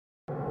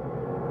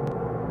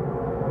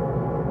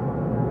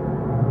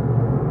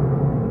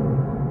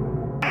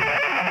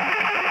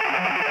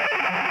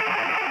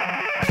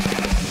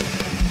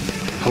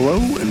Hello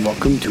and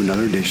welcome to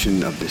another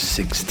edition of the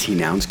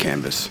 16-ounce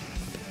Canvas,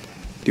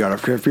 the Art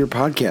of Craft Beer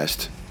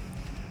podcast.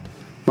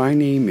 My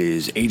name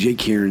is AJ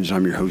Kearns.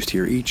 I'm your host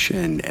here each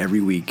and every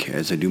week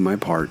as I do my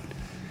part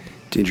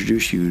to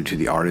introduce you to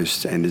the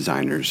artists and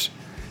designers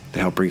that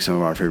help bring some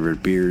of our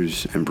favorite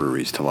beers and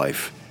breweries to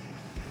life.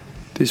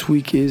 This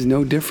week is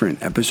no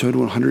different. Episode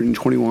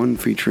 121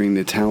 featuring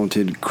the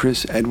talented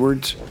Chris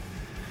Edwards,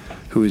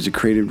 who is the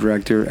creative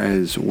director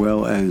as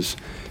well as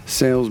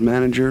sales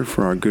manager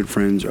for our good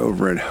friends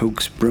over at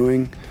Hoax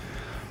Brewing,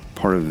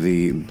 part of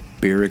the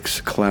Brewing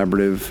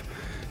collaborative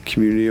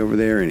community over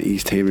there in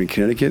East Haven,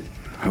 Connecticut.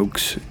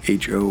 Hoax,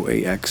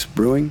 Hoax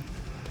Brewing.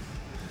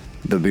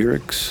 The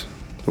Brewing,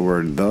 the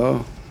word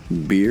the,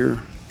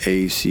 beer,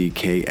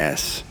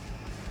 ACKS,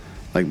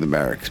 like the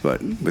barracks,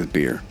 but with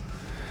beer.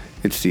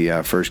 It's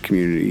the first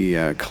community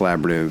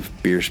collaborative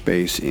beer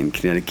space in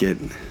Connecticut.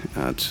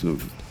 It's the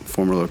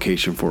former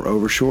location for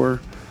Overshore.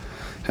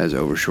 Has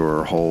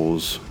Overshore,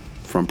 Holes,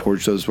 Front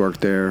Porch does work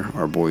there.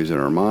 Our boys at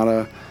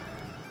Armada.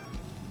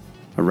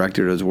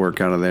 Erector does work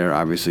out of there.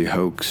 Obviously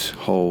Hoax,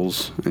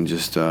 Holes, and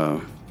just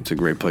it's a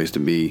great place to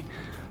be.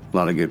 A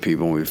lot of good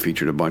people. We've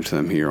featured a bunch of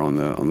them here on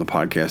the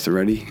podcast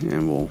already,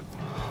 and we'll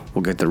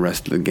get the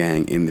rest of the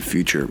gang in the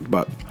future.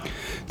 But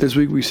this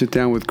week we sit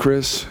down with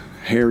Chris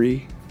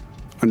Harry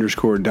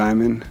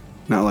 _Diamond,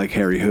 not like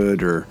Harry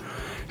Hood or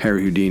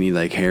Harry Houdini,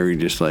 like Harry,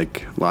 just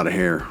like a lot of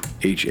hair.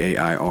 HAIRY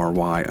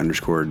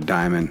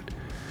 _Diamond.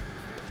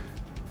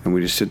 And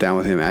we just sit down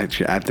with him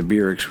actually at the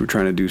Brewing. We're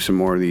trying to do some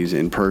more of these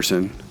in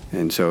person,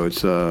 and so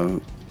it's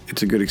a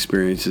good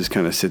experience. Just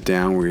kind of sit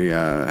down. We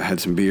had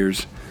some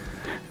beers,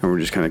 and we're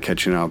just kind of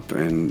catching up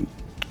and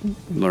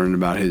learning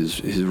about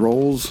his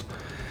roles.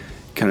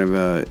 Kind of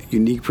a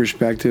unique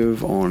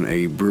perspective on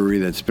a brewery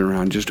that's been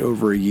around just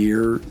over a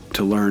year,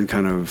 to learn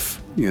kind of,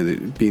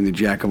 being the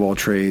jack of all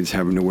trades,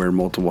 having to wear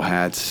multiple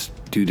hats,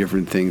 do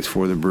different things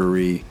for the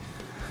brewery.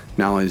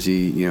 Not only is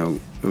he,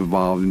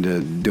 evolved into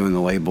doing the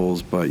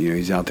labels, but,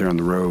 he's out there on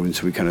the road. And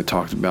so we kind of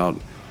talked about,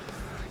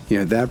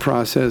 that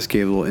process,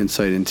 gave a little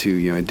insight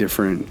into, a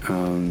different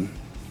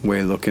way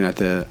of looking at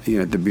the,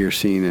 the beer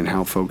scene and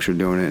how folks are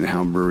doing it and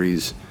how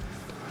breweries,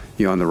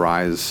 on the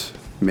rise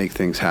make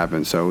things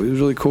happen. So it was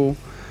really cool.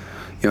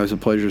 It's a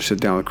pleasure to sit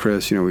down with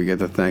Chris. We get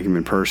to thank him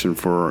in person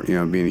for,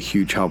 being a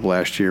huge help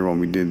last year when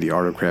we did the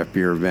Art of Craft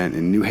Beer event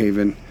in New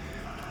Haven.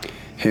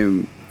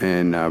 Him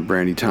and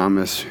Brandy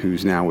Thomas,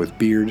 who's now with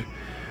Beard,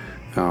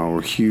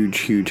 were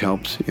huge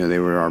helps. They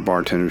were our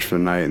bartenders for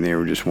the night, and they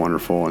were just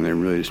wonderful, and they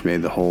really just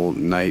made the whole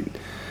night,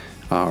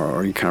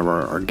 or kind of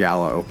our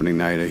gala opening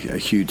night, a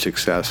huge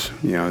success.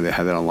 They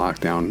had that on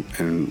lockdown,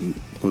 and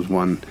it was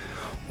one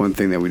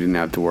thing that we didn't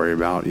have to worry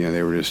about.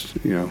 They were just,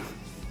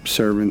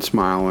 serving,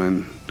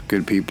 smiling,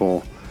 good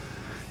people,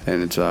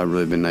 and it's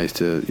really been nice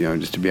to,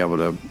 just to be able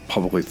to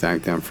publicly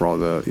thank them for all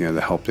the,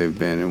 the help they've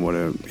been, and what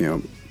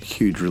a,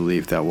 huge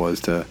relief that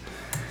was to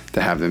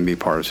have them be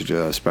part of such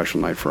a special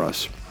night for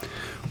us.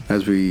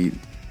 As we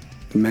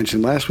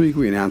mentioned last week,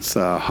 we announced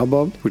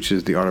Hubbub, which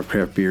is the Art of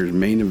Craft Beer's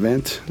main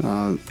event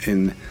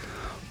in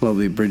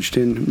lovely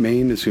Bridgeton,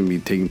 Maine. It's going to be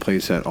taking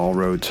place at All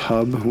Roads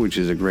Hub, which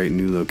is a great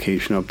new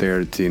location up there.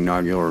 It's the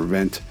inaugural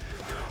event.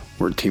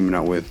 We're teaming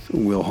up with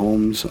Will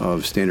Holmes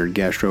of Standard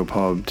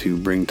Gastropub to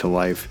bring to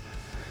life,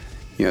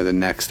 the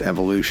next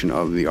evolution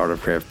of the Art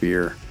of Craft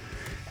Beer.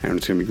 And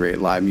it's going to be great.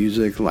 Live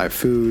music, live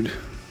food.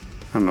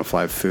 I don't know if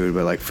live food,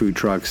 but like food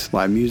trucks,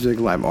 live music,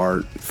 live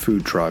art,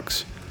 food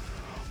trucks,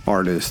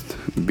 artists,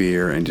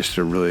 beer, and just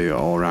a really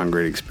all-around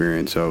great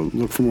experience. So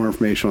look for more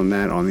information on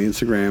that on the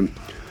Instagram,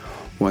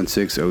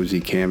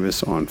 16OZ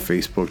Canvas on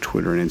Facebook,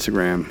 Twitter, and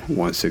Instagram,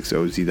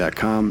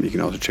 16OZ.com. You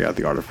can also check out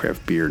the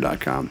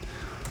artofcraftbeer.com.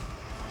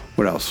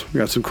 What else? We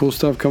got some cool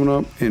stuff coming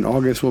up. In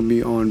August, we'll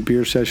be on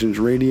Beer Sessions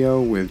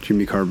Radio with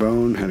Jimmy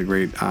Carbone. Had a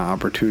great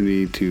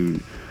opportunity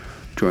to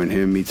join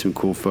him, meet some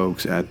cool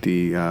folks at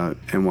the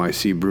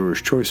NYC Brewers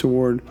Choice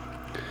Award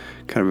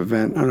kind of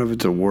event. I don't know if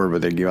it's an award,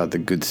 but they give out the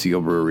Good Seal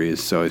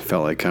breweries, so it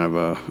felt like kind of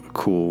a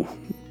cool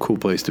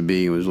place to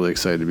be. I was really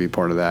excited to be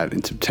part of that.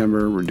 In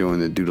September, we're doing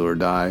the Doodle or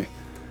Die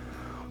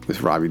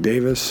with Robbie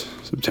Davis.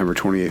 September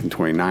 28th and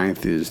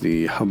 29th is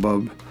the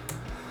Hubbub.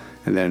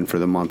 And then for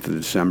the month of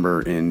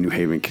December in New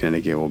Haven,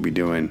 Connecticut, we'll be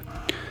doing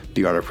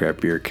the Art of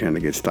Craft Beer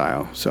Connecticut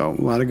style. So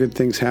a lot of good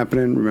things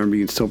happening. Remember,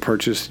 you can still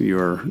purchase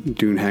your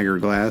Dune Hager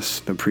glass,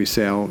 the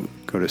pre-sale.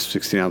 Go to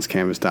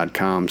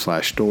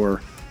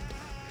 16ouncecanvas.com/store.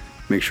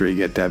 Make sure you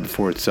get that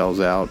before it sells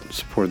out.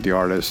 Support the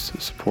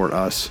artists, support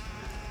us,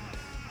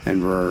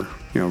 and we're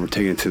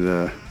taking it to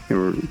the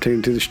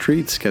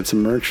streets. Get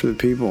some merch for the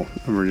people,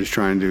 and we're just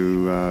trying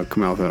to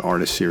come out with an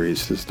artist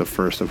series. This is the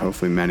first of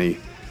hopefully many,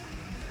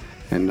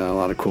 and a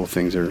lot of cool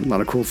things are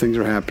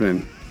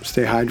happening.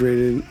 Stay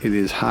hydrated. It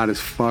is hot as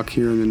fuck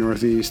here in the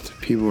Northeast.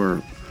 People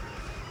are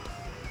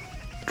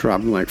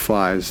dropping like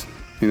flies.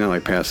 Not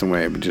like passing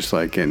away, but just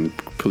like getting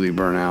completely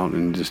burnt out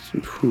and just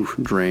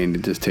drained.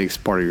 It just takes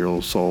part of your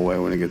little soul away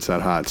when it gets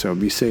that hot. So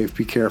be safe,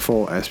 be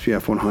careful.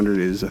 SPF 100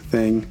 is a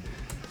thing.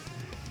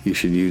 You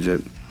should use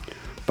it.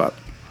 But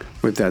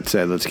With that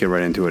said, let's get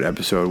right into it.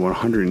 Episode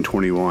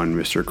 121,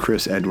 Mr.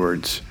 Chris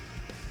Edwards,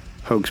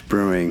 Hoax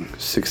Brewing,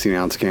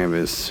 16-ounce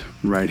canvas,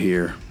 right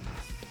here,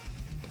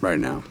 right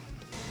now.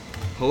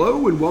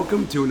 Hello and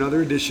welcome to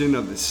another edition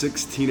of the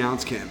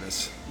 16-ounce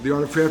canvas, the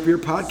Art of Craft Beer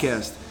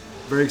podcast.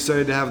 Very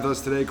excited to have with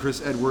us today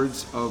Chris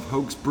Edwards of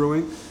Hoax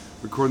Brewing,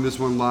 recording this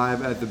one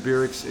live at the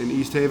Brewing in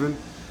East Haven,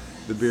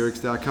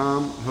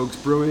 thebrewix.com, Hoax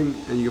Brewing,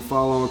 and you can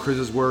follow on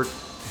Chris's work,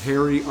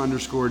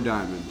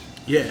 Harry_Diamond.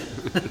 Yeah.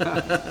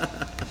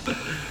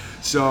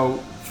 So,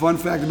 fun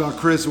fact about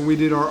Chris, when we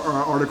did our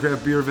Art of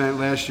Craft Beer event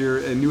last year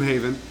in New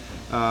Haven,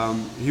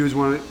 he was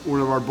one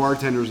of our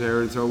bartenders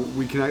there, and so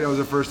we connected. That was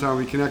the first time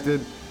we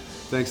connected,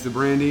 thanks to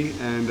Brandy,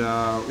 and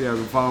we've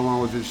been following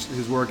along with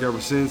his work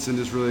ever since, and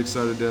just really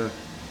excited to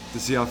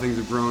see how things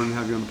have grown and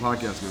have you on the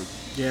podcast, man.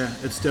 Yeah,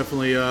 it's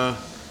definitely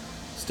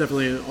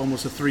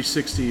almost a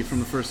 360 from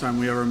the first time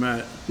we ever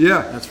met.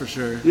 Yeah, that's for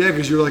sure. Yeah,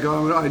 because you're like,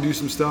 oh, I do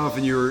some stuff,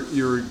 and you're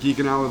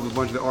geeking out with a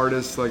bunch of the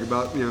artists, like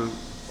about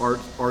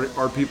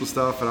art people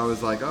stuff, and I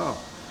was like, oh.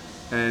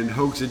 And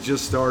Hoax had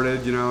just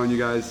started, and you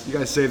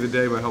guys saved the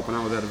day by helping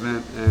out with that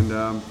event,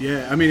 and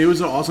yeah, I mean, it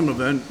was an awesome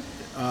event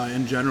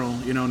in general.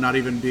 Not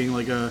even being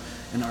like an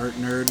art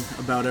nerd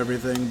about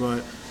everything,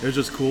 but it was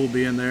just cool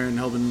being there and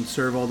helping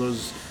serve all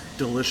those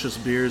delicious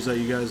beers that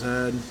you guys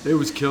had. It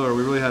was killer.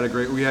 We really had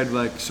we had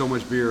like so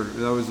much beer.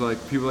 That was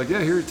like, people were like,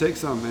 yeah, here, take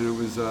some. And it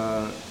was,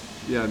 I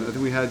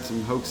think we had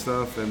some Hoax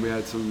stuff, and we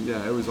had some,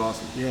 it was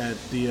awesome. Yeah,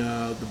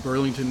 the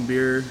Burlington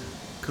Beer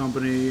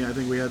Company, I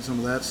think we had some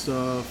of that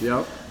stuff.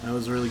 Yep. That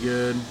was really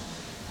good.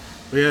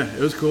 But yeah, it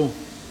was cool.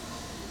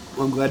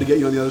 Well, I'm glad to get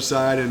you on the other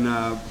side, and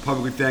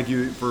publicly thank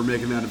you for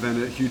making that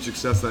event a huge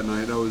success that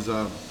night. That was,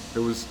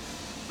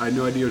 I had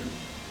no idea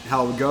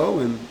how it would go,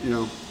 and,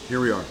 here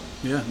we are.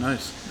 Yeah,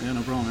 nice. Yeah,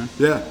 no problem, man.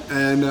 Yeah,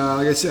 and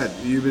like I said,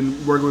 you've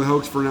been working with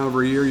Hoax for now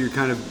over a year. We were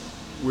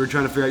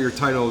trying to figure out your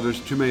title. There's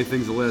too many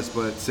things to list,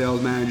 but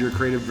sales manager,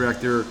 creative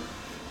director,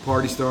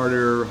 party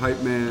starter,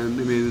 hype man.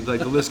 I mean, like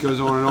the list goes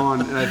on and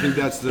on. And I think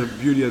that's the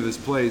beauty of this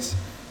place,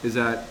 is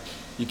that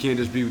you can't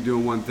just be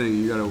doing one thing.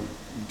 You got to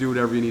do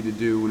whatever you need to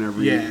do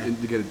whenever you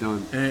to get it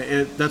done.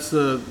 And that's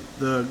the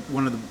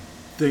one of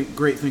the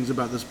great things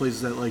about this place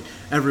is that like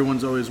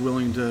everyone's always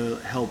willing to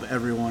help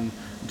everyone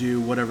do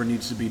whatever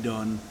needs to be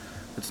done.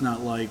 It's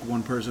not like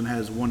one person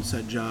has one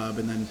set job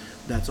and then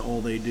that's all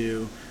they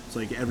do. It's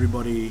like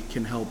everybody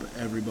can help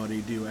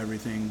everybody do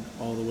everything,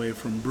 all the way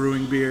from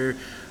brewing beer,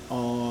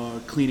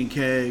 cleaning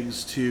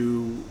kegs,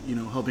 to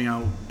helping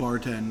out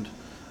bartend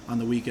on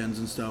the weekends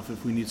and stuff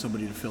if we need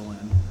somebody to fill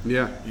in.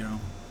 Yeah.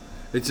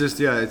 It's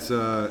just, it's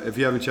if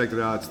you haven't checked it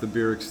out, it's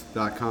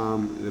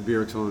thebrewix.com, the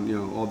Brewix on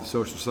all the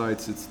social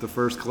sites. It's the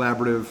first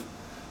collaborative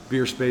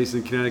beer space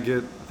in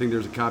Connecticut. I think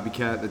there's a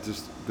copycat that's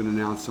just been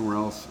announced somewhere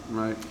else,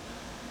 right?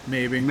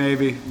 Maybe,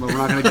 but we're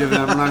not going to give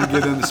them. We're not going to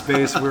give them the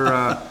space.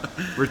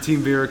 We're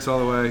Team Brewix all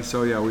the way.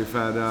 So yeah, we've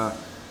had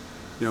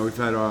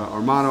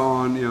Armando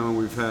on.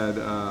 We've had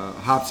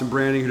Hops and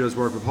Branding, who does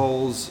work with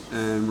Holes,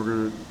 and we're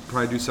going to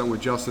probably do something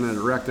with Justin at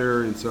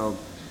Erector. And so,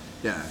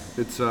 yeah,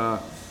 it's a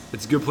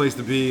good place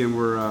to be, and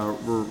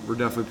we're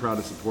definitely proud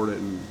to support it.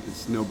 And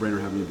it's no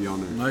brainer having you be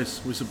on there.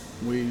 Nice,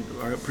 we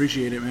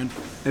appreciate it, man.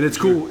 And it's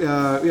cool.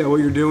 What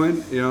you're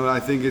doing. I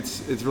think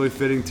it's really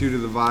fitting to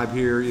the vibe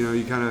here.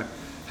 You kind of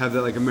have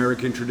that like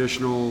American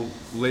traditional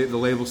the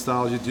label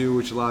styles you do,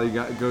 which a lot of you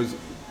guys goes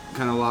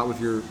kind of a lot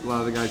with a lot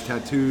of the guys'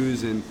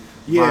 tattoos and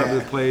vibe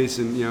of the place,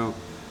 and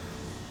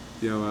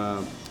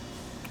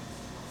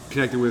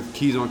connected with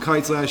Keys on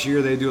Kites last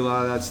year. They do a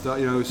lot of that stuff,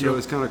 so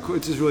It's kind of cool.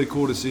 It's just really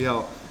cool to see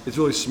how it's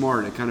really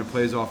smart. It kind of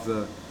plays off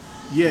the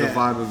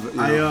vibe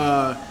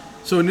of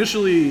So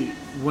initially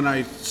when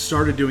I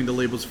started doing the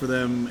labels for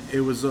them,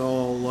 it was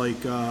all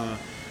like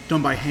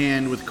done by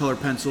hand with color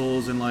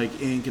pencils and like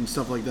ink and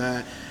stuff like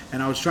that.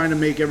 And I was trying to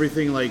make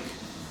everything like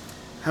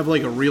have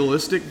like a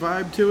realistic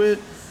vibe to it,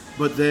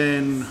 but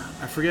then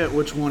I forget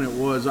which one it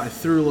was. I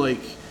threw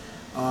like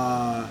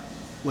a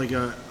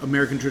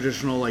American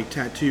traditional like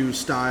tattoo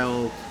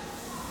style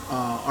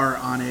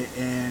art on it,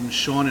 and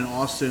Sean and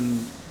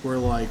Austin were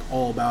like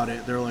all about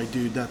it. They're like,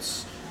 dude,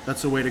 that's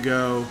the way to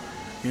go.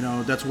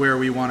 That's where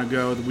we want to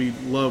go. We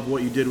love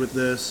what you did with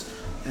this.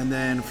 And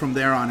then from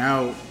there on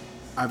out,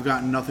 I've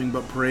gotten nothing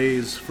but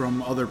praise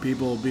from other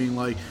people being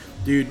like,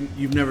 dude,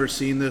 you've never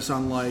seen this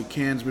on like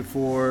cans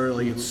before.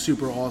 Like It's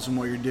super awesome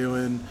what you're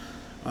doing.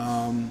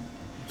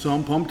 So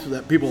I'm pumped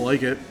that people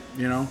like it.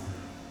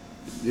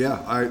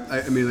 Yeah,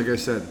 I mean, like I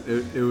said,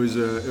 it was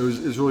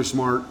really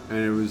smart,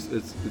 and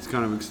it's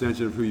kind of an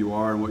extension of who you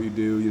are and what you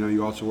do.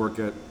 You also work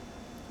at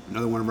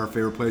another one of our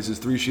favorite places,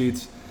 Three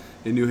Sheets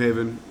in New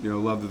Haven.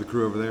 Love the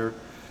crew over there,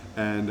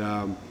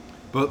 and.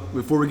 But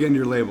before we get into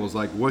your labels,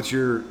 like, how'd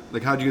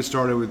you get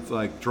started with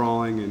like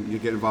drawing and you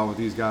get involved with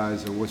these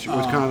guys, and what's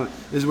kind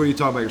of, this is where you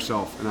talk about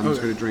yourself, and I'm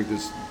just going to drink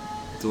this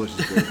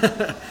delicious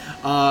beer.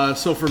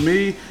 So for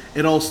me,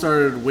 it all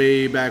started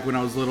way back when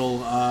I was little,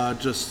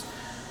 just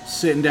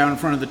sitting down in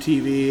front of the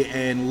TV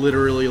and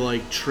literally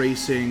like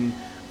tracing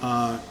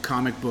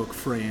comic book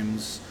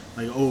frames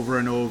like over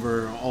and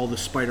over, all the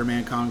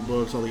Spider-Man comic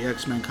books, all the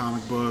X-Men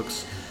comic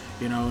books,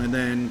 and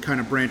then kind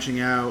of branching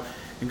out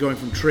and going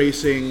from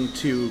tracing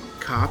to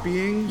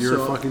copying.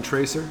 You're a fucking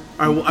tracer?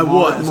 I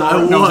was.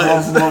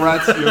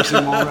 Mallrats? You ever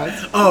seen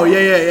Mallrats? Oh,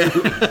 yeah.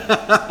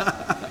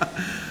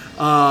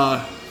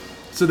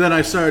 So then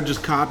I started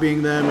just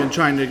copying them and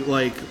trying to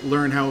like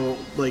learn how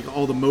like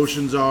all the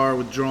motions are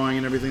with drawing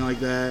and everything like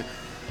that.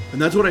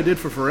 And that's what I did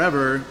for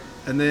forever.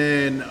 And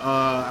then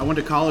I went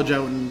to college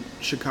out in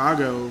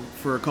Chicago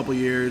for a couple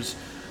years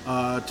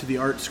to the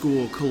art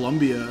school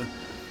Columbia.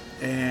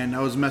 And I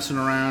was messing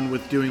around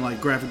with doing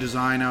like graphic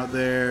design out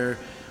there.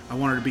 I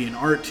wanted to be an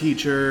art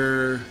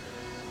teacher.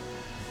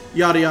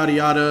 Yada, yada,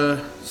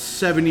 yada.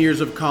 7 years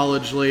of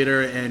college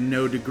later and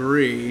no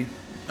degree.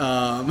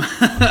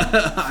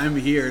 I'm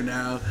here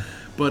now.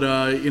 But,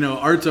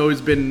 art's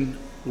always been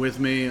with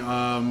me.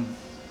 I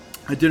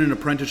did an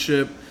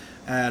apprenticeship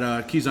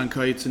at Keys on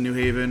Kites in New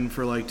Haven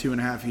for like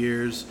 2.5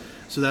 years.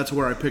 So that's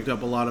where I picked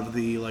up a lot of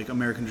the like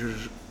American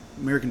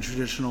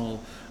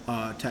traditional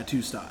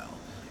tattoo style.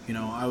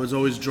 I was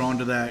always drawn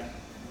to that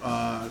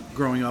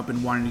growing up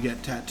and wanting to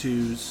get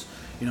tattoos.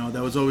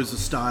 That was always the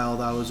style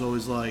that I was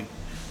always like,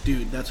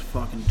 dude, that's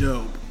fucking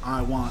dope.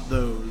 I want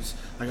those.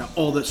 I got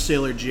all that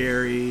Sailor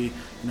Jerry,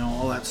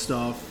 all that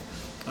stuff,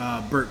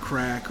 Burt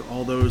Crack,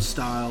 all those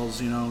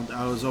styles.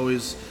 I was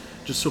always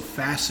just so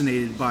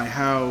fascinated by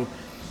how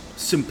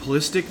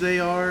simplistic they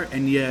are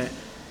and yet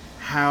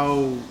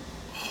how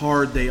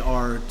hard they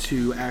are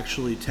to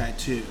actually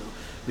tattoo.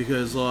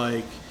 Because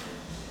like,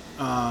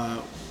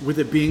 with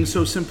it being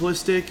so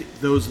simplistic,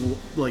 those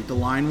like the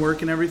line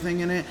work and everything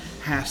in it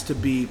has to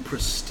be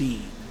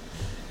pristine.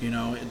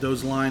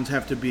 Those lines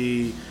have to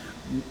be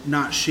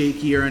not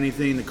shaky or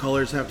anything. The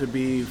colors have to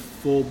be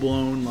full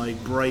blown,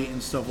 like bright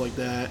and stuff like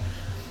that.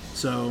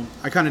 So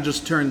I kind of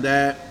just turned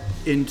that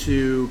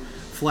into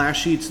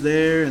flash sheets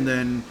there, and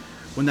then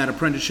when that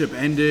apprenticeship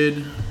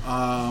ended,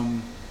 I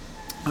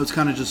was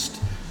kind of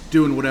just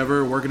doing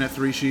whatever, working at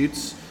 3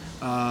 Sheets.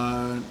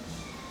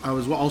 I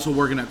was also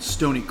working at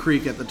Stony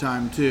Creek at the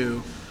time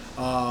too.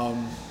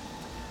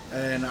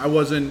 And I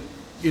wasn't,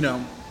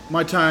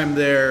 my time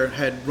there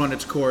had run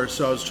its course,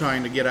 so I was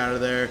trying to get out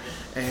of there.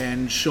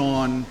 And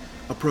Sean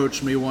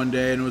approached me one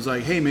day and was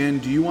like, hey man,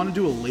 do you want to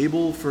do a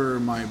label for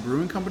my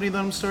brewing company that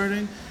I'm starting?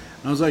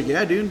 And I was like,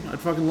 yeah dude, I'd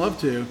fucking love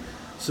to.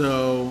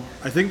 So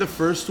I think the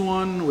first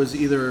one was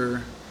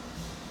either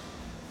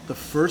the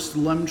first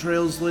Lemon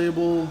Trails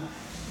label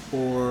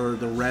or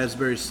the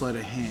Raspberry Sleight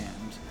of Hand.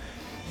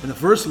 And the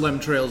first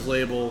Lemon Trails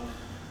label,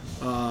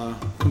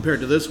 compared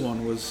to this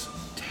one, was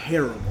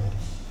terrible.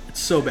 It's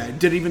so bad. It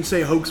didn't even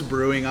say Hoax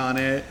Brewing on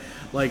it.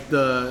 Like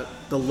the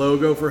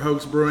logo for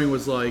Hoax Brewing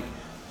was like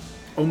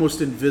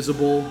almost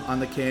invisible on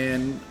the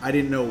can. I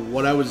didn't know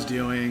what I was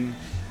doing,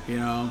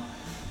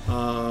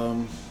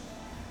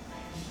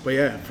 But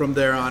yeah, from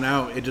there on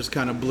out, it just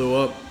kind of blew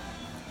up.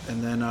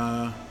 And then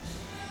a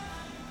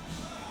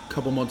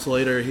couple months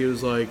later, he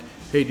was like,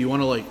 hey, do you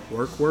want to like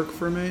work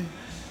for me?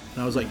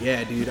 And I was like,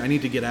 yeah, dude, I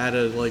need to get out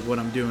of like what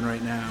I'm doing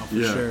right now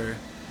for sure.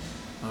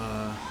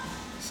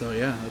 So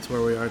yeah, that's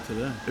where we are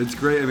today. It's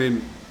great. I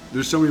mean,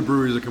 there's so many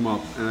breweries that come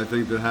up, and I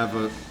think that have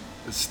a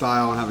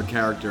style and have a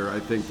character. I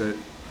think that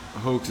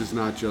Hoax is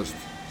not just,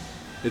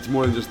 it's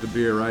more than just the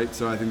beer, right?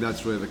 So I think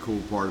that's really the cool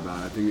part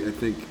about it. I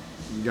think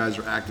you guys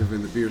are active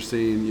in the beer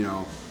scene.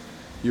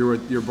 You're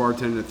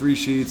bartending at 3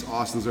 Sheets.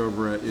 Austin's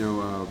over at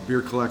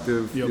Beer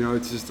Collective. Yep.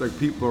 It's just like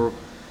people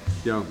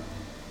are,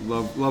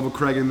 love what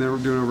Craig and they're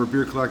doing over at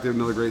Beer Collective,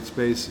 another great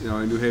space,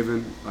 in New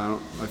Haven. I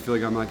feel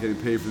like I'm not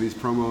getting paid for these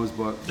promos,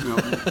 but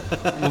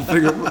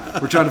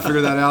we're trying to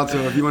figure that out. So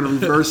if you want to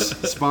reverse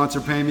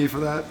sponsor pay me for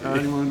that,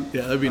 anyone?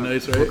 Yeah, that'd be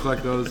nice, right? We'll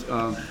collect those.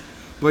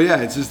 But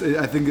yeah, it's just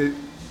I think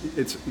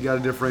it's you got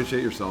to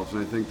differentiate yourselves,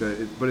 and I think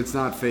that, but it's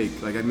not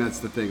fake. Like, and that's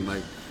the thing.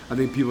 Like, I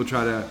think people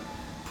try to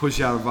push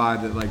out a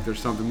vibe that like there's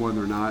something more than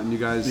they're not, and you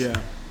guys,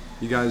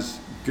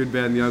 good,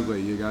 bad, and the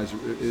ugly. You guys,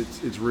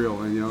 it's real,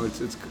 and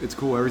it's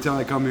cool. Every time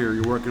I come here,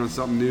 you're working on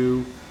something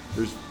new.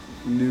 There's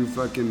new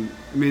fucking.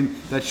 I mean,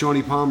 that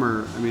Shawnee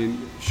Palmer. I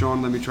mean,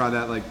 Sean let me try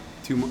that like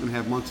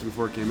 2.5 months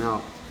before it came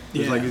out. It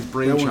was like his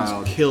brainchild. That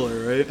one's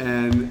killer, right?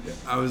 And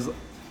I was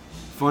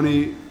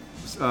funny.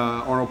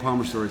 Arnold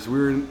Palmer story. So we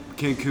were in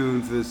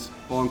Cancun for this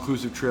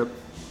all-inclusive trip.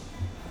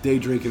 Day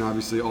drinking,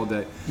 obviously, all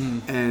day.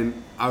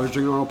 And I was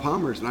drinking Arnold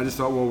Palmer's, and I just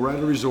thought, well, we're at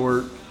a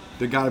resort.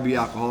 There got to be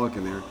alcoholic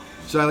in there.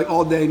 So I like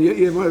all day, and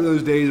you have one of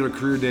those days or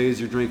career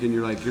days you're drinking,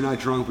 you're not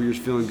drunk, but you're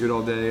just feeling good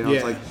all day. And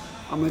I'm like,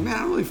 man, I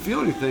don't really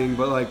feel anything,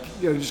 but like,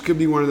 it just could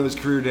be one of those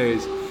career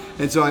days.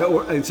 And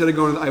so instead of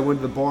going, I went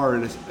to the bar,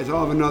 and I said,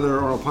 I'll have another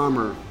Arnold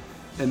Palmer,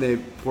 and they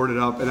poured it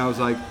up, and I was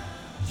like,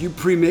 do you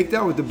pre-make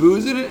that with the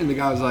booze in it? And the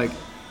guy was like,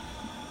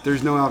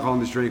 there's no alcohol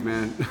in this drink,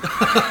 man.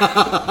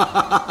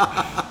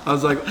 I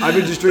was like, I've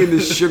been just drinking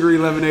this sugary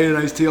lemonade and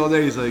iced tea all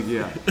day. He's like,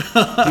 yeah.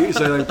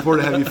 So I like poured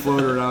a heavy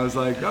floater, and I was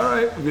like, all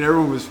right. I mean,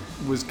 everyone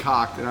was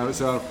cocked, and I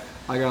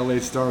got a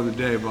late start of the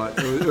day, but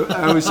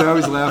I always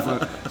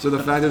laugh. So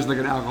the fact there's like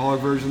an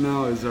alcoholic version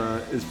now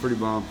is pretty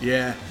bomb.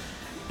 Yeah,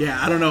 Yeah,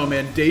 I don't know,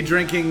 man. Day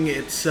drinking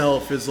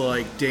itself is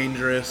like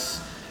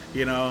dangerous,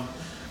 you know,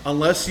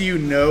 unless you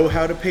know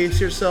how to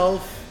pace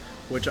yourself,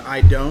 which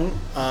I don't.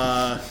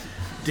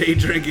 Day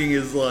drinking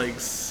is like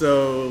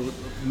so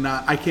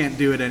not. I can't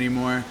do it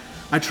anymore.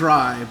 I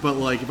try, but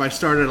like if I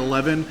start at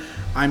 11,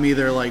 I'm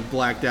either like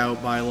blacked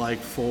out by like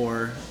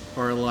 4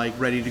 or like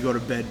ready to go to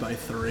bed by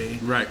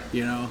 3. Right.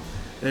 You know,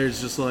 there's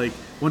just like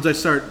once I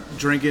start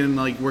drinking,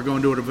 like we're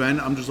going to an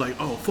event, I'm just like,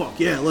 oh fuck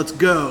yeah, let's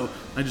go.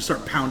 I just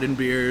start pounding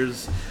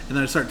beers, and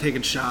then I start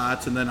taking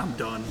shots, and then I'm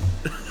done.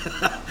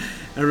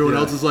 Everyone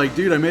else is like,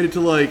 dude, I made it to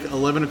like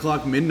 11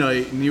 o'clock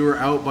midnight, and you were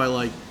out by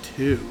like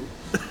 2.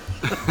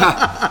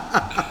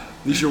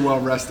 At least you're well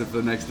rested for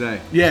the next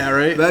day. Yeah,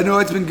 right? But I know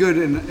it's been good,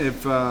 and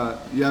if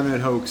you haven't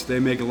had Hoax, they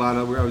make a lot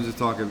of, I was just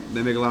talking,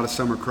 they make a lot of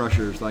summer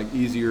crushers, like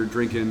easier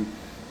drinking,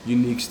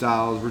 unique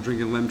styles. We're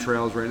drinking Lem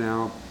Trails right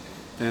now,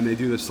 and they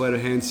do the Sleight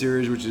of Hand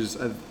series, which is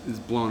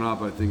blown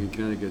up, I think, in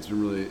Connecticut. It's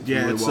been really,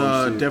 it's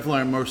well received. definitely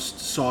our most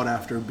sought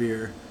after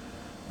beer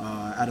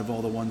out of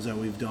all the ones that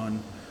we've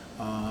done.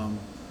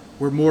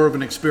 We're more of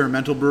an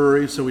experimental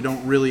brewery, so we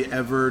don't really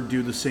ever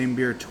do the same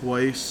beer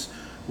twice,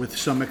 with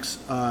some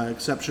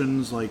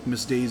exceptions like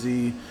Miss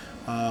Daisy.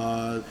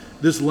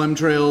 This Lem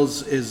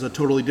Trails is a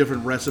totally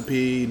different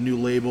recipe, new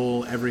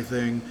label,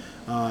 everything,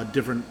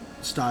 different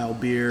style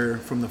beer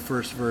from the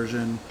first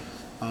version.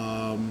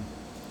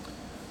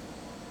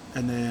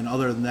 And then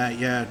other than that,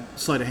 yeah,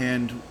 Sleight of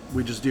Hand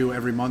we just do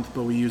every month,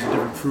 but we use a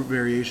different fruit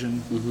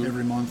variation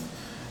every month.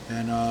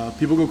 And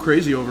people go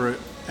crazy over it,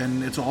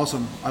 and it's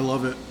awesome. I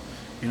love it.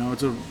 You know,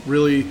 it's a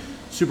really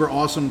super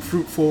awesome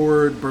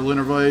fruit-forward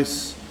Berliner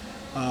Weiss.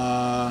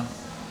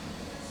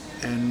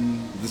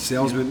 And the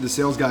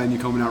sales guy in you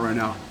coming out right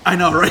now. I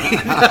know, right?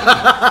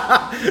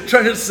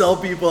 Trying to sell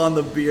people on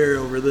the beer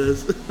over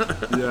this.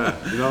 Yeah,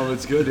 you know,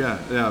 it's good.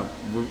 Yeah.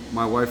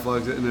 My wife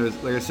loves it, and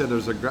there's, like I said,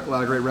 there's a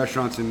lot of great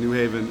restaurants in New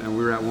Haven, and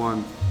we were at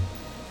one.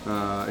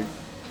 I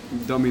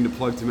don't mean to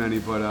plug too many,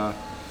 but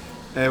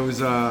it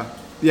was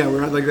we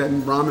were at like that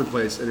ramen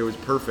place, and it was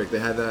perfect. They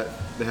had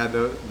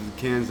the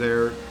cans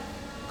there.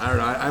 I don't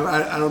know.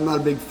 I'm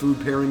not a big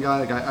food pairing guy.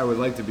 Like I would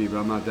like to be, but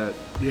I'm not that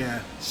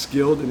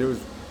skilled. And it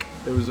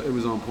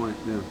was on point.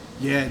 Yeah.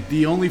 Yeah.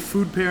 The only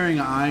food pairing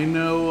I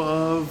know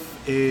of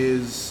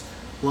is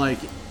like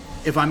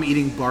if I'm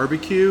eating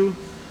barbecue,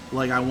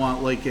 like I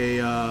want like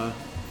a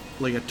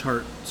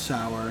tart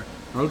sour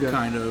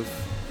kind of,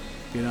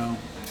 you know.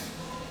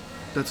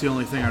 That's the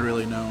only thing I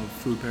really know of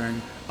food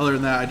pairing. Other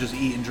than that, I just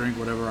eat and drink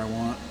whatever I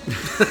want.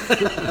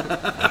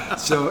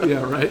 So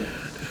yeah, right.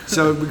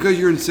 So because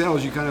you're in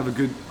sales, you kind of have a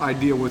good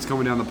idea what's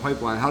coming down the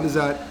pipeline. How does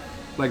that,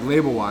 like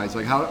label-wise,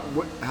 like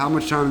how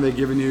much time are they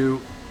giving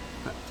you?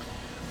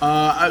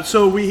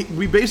 So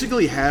we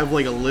basically have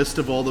like a list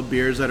of all the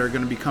beers that are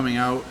going to be coming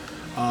out,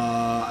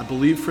 I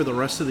believe for the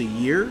rest of the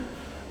year,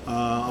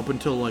 up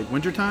until like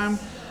wintertime.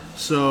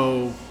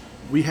 So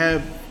we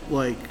have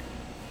like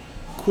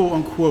quote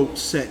unquote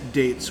set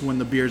dates when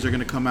the beers are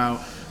going to come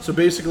out. So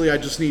basically I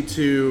just need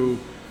to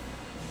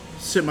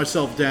sit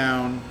myself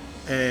down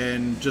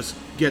and just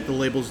get the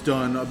labels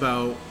done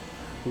about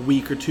a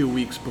week or 2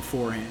 weeks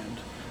beforehand.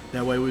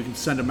 That way we can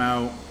send them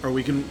out, or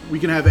we can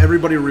have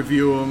everybody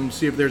review them,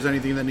 see if there's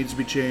anything that needs to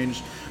be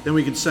changed. Then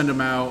we can send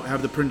them out,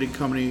 have the printing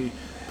company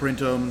print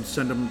them,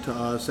 send them to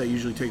us. That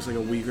usually takes like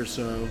a week or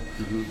so.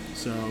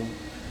 So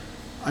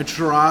I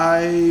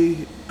try,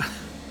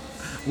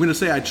 I'm going to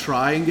say I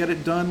try and get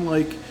it done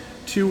like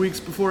 2 weeks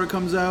before it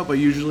comes out, but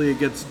usually it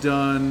gets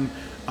done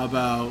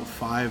about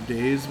 5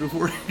 days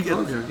before it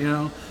gets, you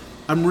know.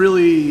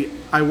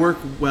 I work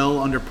well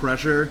under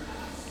pressure,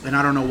 and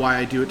I don't know why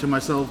I do it to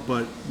myself,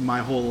 but my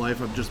whole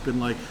life I've just been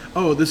like,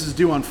 oh, this is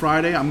due on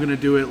Friday, I'm going to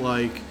do it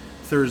like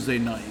Thursday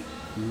night.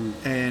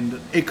 And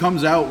it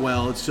comes out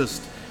well. It's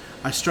just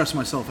I stress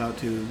myself out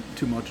too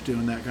much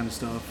doing that kind of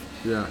stuff.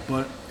 Yeah.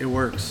 But it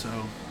works, so.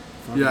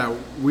 Yeah,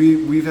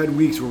 we've had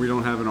weeks where we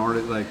don't have an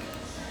artist,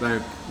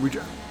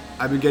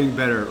 I've been getting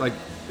better. Like,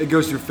 it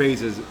goes through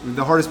phases.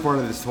 The hardest part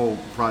of this whole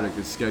project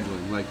is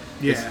scheduling. Like,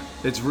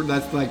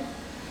 that's like,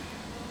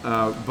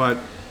 but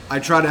I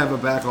try to have a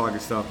backlog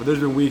of stuff. But there's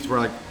been weeks where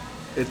like,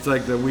 it's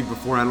like the week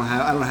before I don't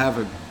have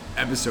an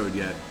episode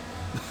yet.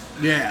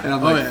 Yeah. And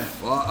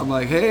I'm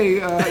like, hey,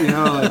 you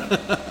know,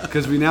 like,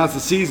 because we announced the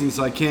season,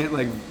 so I can't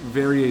like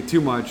variate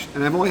too much.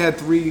 And I've only had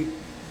 3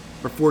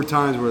 or 4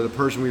 times where the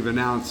person we've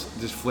announced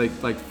just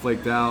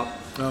flaked out.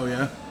 Oh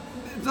yeah.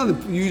 It's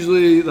not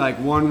usually like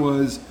one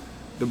was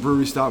the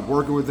brewery stopped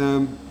working with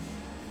them,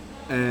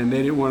 and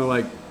they didn't want to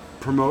like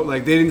promote,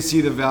 like they didn't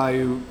see the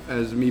value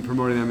as me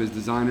promoting them as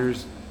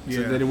designers, so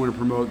they didn't want to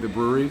promote the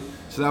brewery.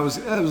 So that was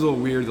a little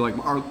weird. Like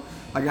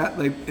I got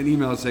like an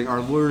email saying our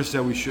lawyers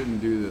said we shouldn't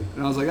do this,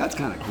 and I was like, that's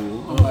kind of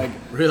cool. I'm like,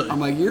 really?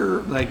 I'm like,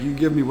 you're like, you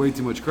give me way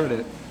too much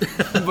credit,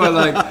 but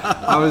like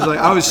I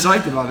was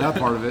psyched about that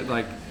part of it.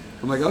 Like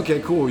I'm like, okay,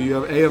 cool.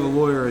 You have a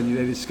lawyer, and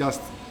they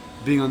discussed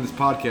being on this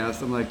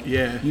podcast. I'm like,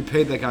 you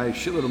paid that guy a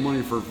shitload of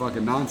money for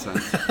fucking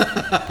nonsense.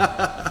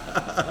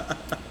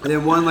 And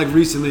then one like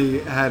recently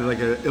had like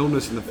an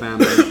illness in the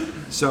family,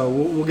 so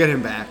we'll get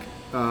him back.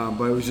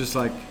 but it was just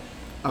like,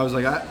 I was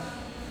like,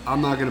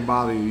 I'm not gonna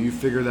bother you. You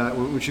figure that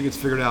when she gets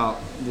figured out,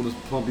 we'll just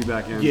plump you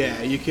back in.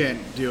 Yeah, you can't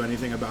do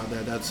anything about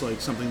that. That's like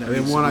something that. And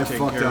needs then one to I be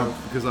taken fucked care up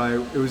of. because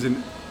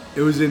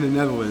it was in the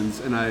Netherlands,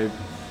 and I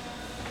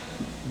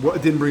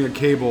didn't bring a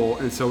cable,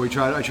 and so I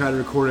tried to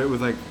record it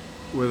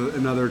with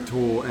another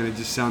tool, and it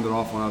just sounded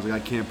awful. And I was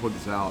like, I can't put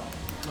this out.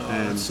 Oh,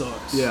 and that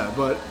sucks. Yeah,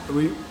 but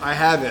I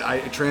have it. I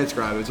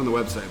transcribe it. It's on the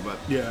website, but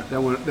yeah,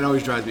 that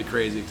always drives me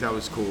crazy because that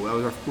was cool. That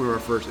was one of our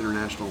first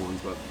international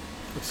ones, but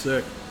that's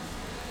sick.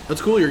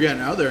 That's cool. You're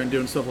getting out there and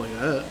doing stuff like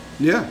that.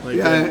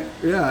 Yeah,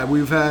 yeah.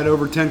 We've had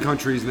over 10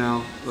 countries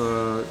now,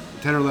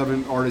 10 or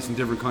 11 artists in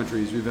different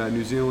countries. We've had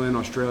New Zealand,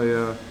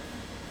 Australia,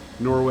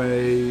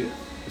 Norway,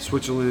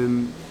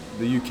 Switzerland,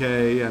 the UK,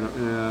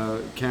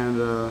 and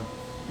Canada,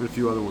 and a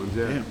few other ones.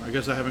 Yeah. Damn, I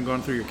guess I haven't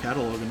gone through your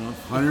catalog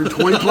enough.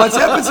 120 plus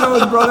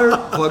episodes, brother.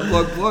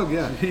 Plug.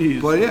 Yeah.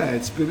 Jeez. But yeah,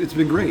 it's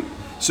been great.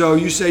 So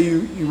you say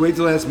you wait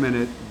till the last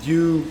minute. Do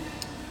you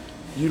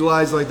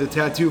utilize like the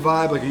tattoo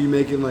vibe? Like, are you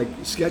making like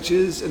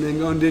sketches and then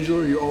going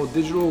digital? Are you all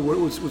digital?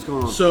 What's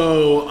going on?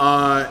 So,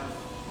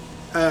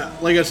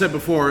 like I said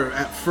before,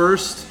 at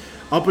first,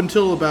 up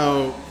until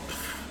about,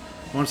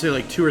 I want to say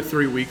like 2 or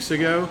 3 weeks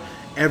ago,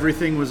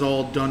 everything was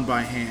all done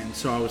by hand.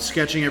 So I was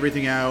sketching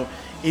everything out,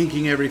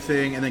 inking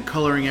everything, and then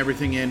coloring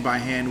everything in by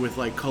hand with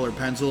like colored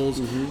pencils,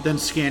 then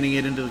scanning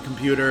it into the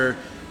computer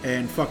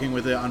and fucking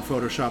with it on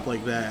Photoshop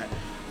like that.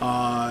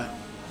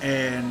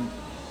 And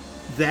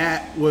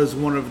that was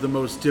one of the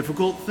most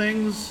difficult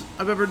things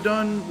I've ever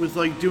done with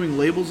like doing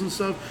labels and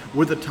stuff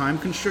with a time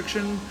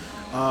constriction,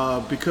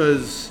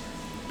 because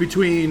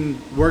between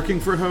working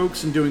for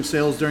Hoax and doing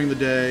sales during the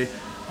day,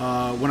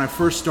 when I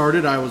first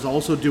started, I was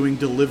also doing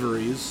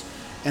deliveries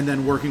and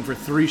then working for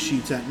 3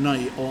 sheets at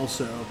night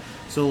also.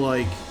 So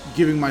like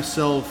giving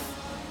myself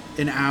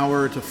an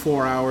hour to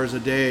 4 hours a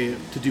day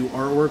to do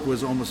artwork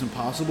was almost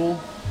impossible.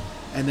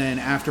 And then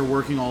after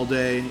working all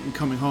day and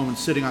coming home and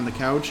sitting on the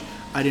couch,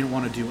 I didn't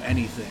want to do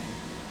anything.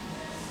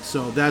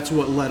 So that's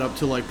what led up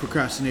to like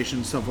procrastination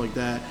and stuff like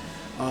that.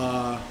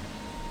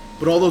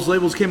 But all those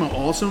labels came out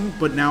awesome.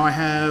 But now I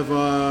have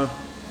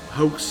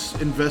Hoax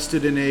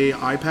invested in a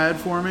iPad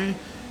for me,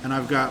 and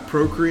I've got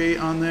Procreate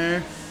on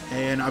there,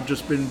 and I've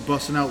just been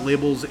busting out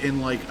labels in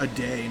like a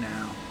day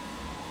now.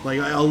 Like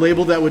a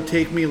label that would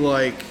take me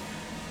like,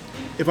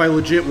 if I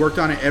legit worked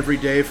on it every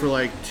day for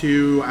like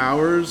 2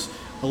 hours,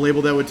 a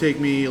label that would take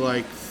me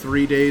like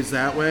 3 days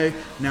that way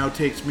now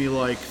takes me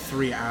like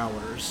 3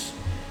 hours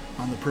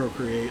on the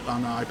Procreate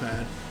on the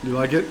iPad. You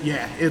like it?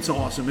 Yeah, it's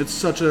awesome. It's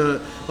such a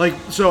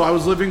so I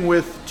was living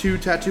with 2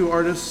 tattoo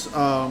artists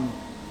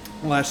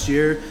last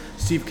year,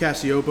 Steve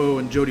Cassiopo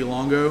and Jody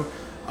Longo,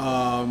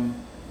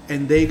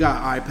 and they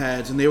got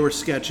iPads and they were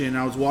sketching, and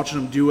I was watching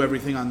them do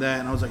everything on that,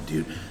 and I was like,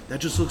 dude, that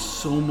just looks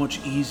so much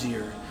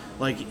easier.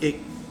 Like, it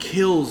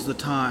kills the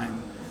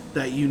time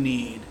that you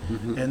need.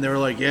 And they were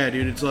like, yeah,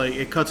 dude, it's like,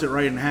 it cuts it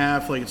right in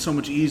half. Like, it's so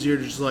much easier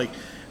to just like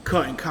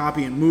cut and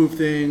copy and move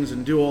things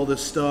and do all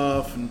this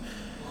stuff, and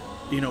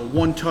you know,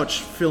 one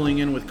touch filling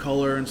in with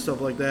color and stuff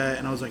like that.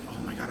 And I was like, oh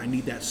my god, I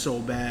need that so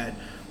bad,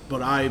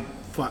 but I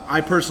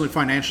personally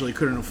financially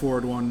couldn't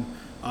afford one.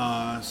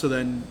 So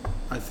then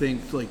I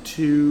think like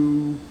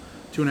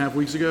 2.5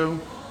 weeks ago,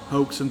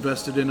 Hoax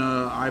invested in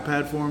an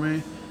iPad for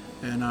me,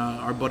 and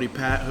our buddy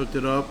Pat hooked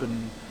it up,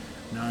 and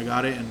now I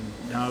got it, and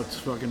now it's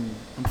fucking,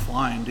 I'm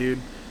flying, dude.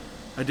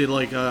 I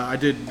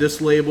did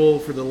this label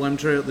for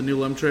the new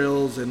Lem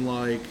Trails in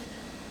like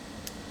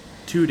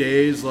 2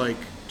 days, like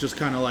just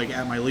kind of like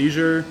at my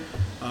leisure.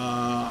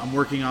 I'm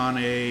working on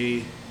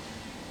I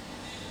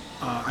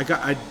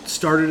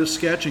started a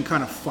sketch and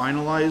kind of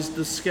finalized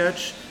the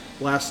sketch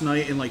last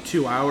night in like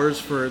 2 hours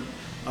for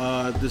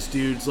this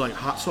dude's like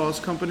hot sauce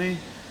company.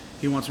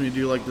 He wants me to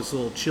do like this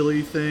little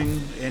chili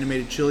thing,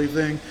 animated chili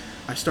thing.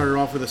 I started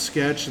off with a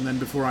sketch, and then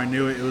before I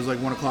knew it, it was like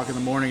 1 o'clock in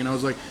the morning, and I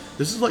was like,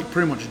 this is like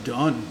pretty much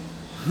done.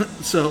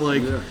 So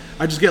like, yeah.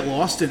 I just get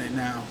lost in it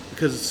now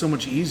because it's so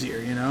much easier,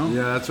 you know?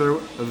 Yeah, that's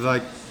what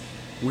like,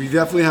 we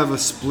definitely have a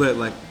split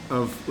like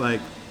of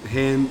like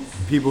hand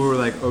people who are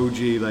like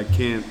OG, like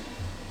can't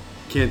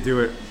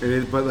do it.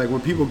 But like when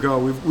people go,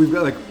 we've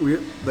got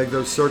like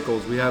those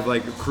circles. We have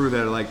like a crew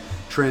that are like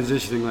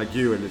transitioning like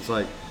you, and it's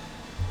like,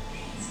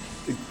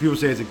 people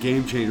say it's a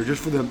game changer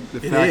just for the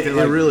fact that like,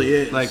 it really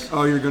is. Like,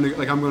 oh, I'm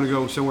gonna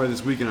go somewhere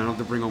this weekend. I don't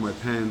have to bring all my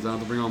pens. I don't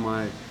have to bring all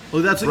my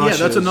that's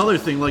another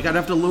thing. Like, I'd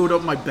have to load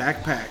up my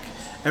backpack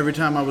every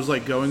time I was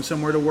like going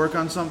somewhere to work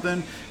on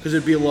something, because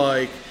it'd be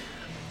like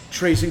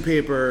tracing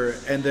paper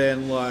and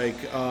then like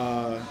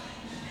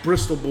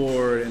Bristol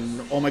board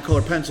and all my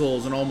colored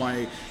pencils and all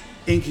my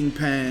inking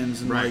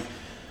pens and like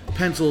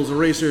pencils,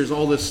 erasers,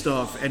 all this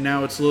stuff. And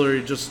now it's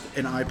literally just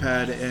an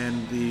iPad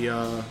and the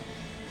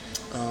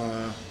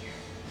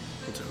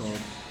what's it called?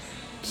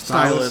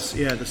 Stylus.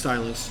 Yeah, the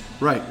stylus.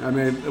 Right. I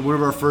mean, one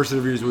of our first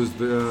interviews was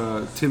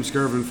Tim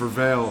Skirvin for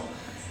Veil,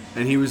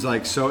 and he was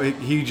like,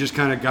 he just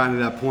kind of got to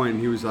that point, and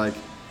he was like,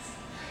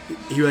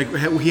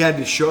 he had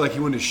to show, like he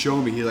wanted to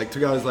show me. He like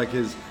took out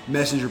his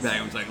messenger bag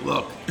and was like,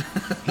 look.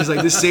 He's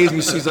like, this saves me.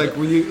 He's like,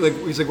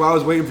 he's like, while I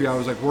was waiting for you, I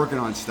was like working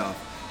on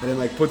stuff. And then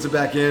like puts it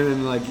back in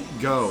and like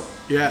go.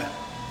 Yeah,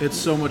 it's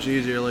so much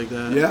easier like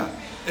that. Yeah,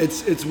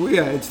 it's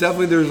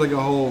definitely, there's like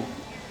a whole,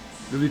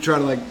 we try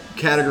to like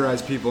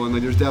categorize people, and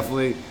like there's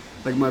definitely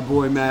like my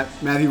boy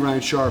Matthew Ryan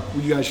Sharp.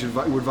 You guys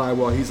would vibe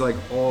well. He's like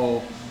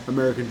all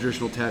American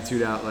traditional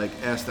tattooed out, like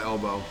ass to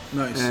elbow.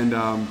 Nice.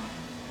 And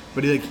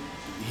but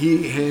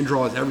he hand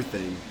draws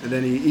everything, and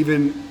then he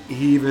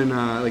even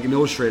like an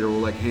illustrator will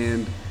like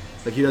hand,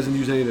 like he doesn't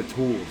use any of the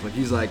tools. Like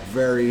he's like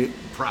very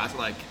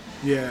like.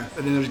 Yeah.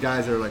 And then there's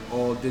guys that are like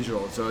all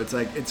digital, so it's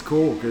like it's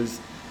cool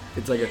because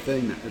it's like a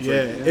thing.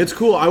 It's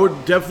cool. I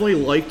would definitely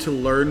like to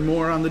learn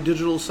more on the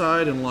digital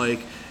side and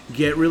like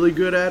get really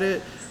good at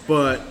it,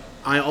 but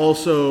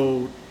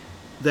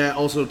that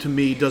also to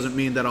me doesn't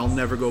mean that I'll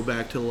never go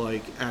back to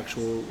like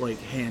actual like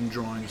hand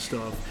drawing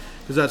stuff,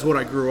 because that's what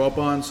I grew up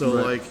on. So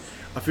right. Like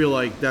I feel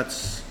like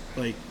that's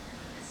like,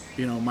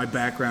 you know, my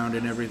background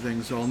and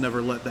everything, so I'll never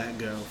let that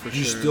go for sure.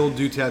 You still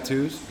do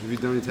tattoos? Have you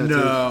done any tattoos?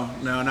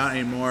 No, not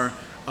anymore.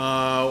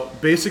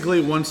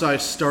 Basically, once I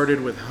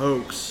started with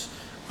Hoax,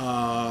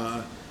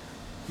 my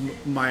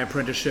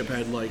apprenticeship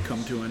had like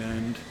come to an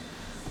end.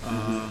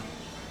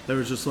 There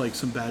was just like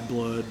some bad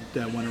blood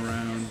that went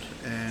around,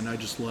 and I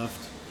just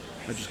left.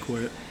 I just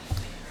quit.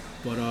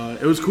 But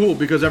it was cool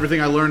because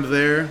everything I learned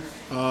there,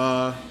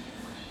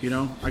 you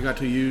know, I got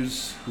to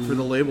use for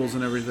the labels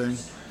and everything.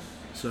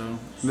 So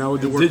now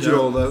with the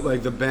digital,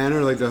 like the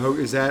banner, like the Hoax,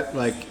 is that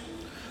like?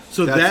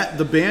 So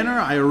the banner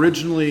I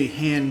originally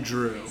hand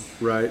drew.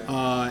 Right.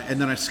 And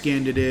then I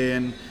scanned it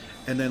in,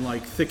 and then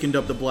like thickened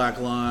up the black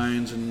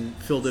lines and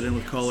filled it in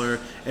with color.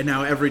 And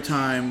now every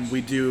time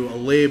we do a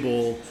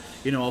label,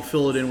 you know, I'll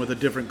fill it in with a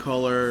different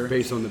color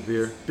based on the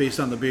beer.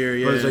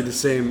 Yeah. But it's like the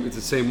same. It's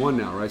the same one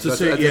now, right? So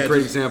that's a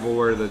great example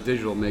where the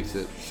digital makes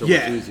it so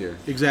much easier.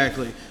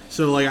 Exactly.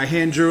 So like I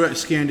hand drew it, I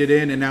scanned it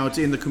in, and now it's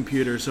in the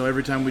computer. So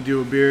every time we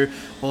do a beer,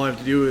 all I have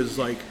to do is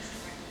like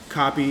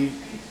copy,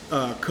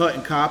 cut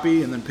and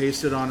copy, and then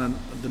paste it on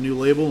the new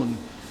label, and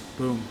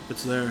boom,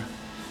 it's there.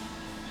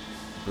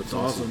 That's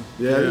awesome.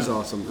 Yeah, it is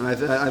awesome, and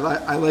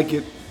I like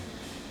it,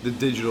 the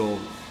digital,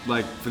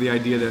 like for the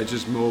idea that it's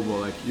just mobile.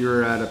 Like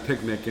you're at a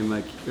picnic and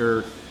like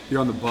you're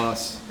on the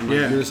bus, and like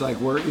you're just like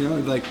work, you know,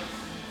 like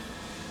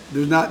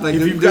there's not like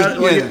if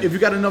you've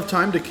got enough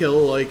time to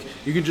kill, like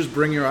you can just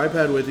bring your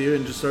iPad with you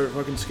and just start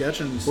fucking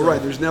sketching. And stuff. Well,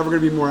 right. There's never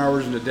gonna be more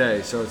hours in a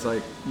day, so it's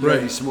like you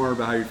gotta be smart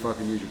about how you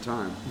fucking use your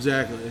time.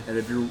 Exactly. And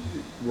if you're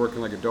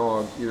working like a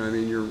dog, you know what I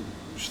mean, you're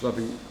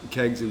schlepping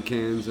kegs and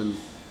cans and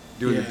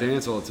doing the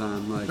dance all the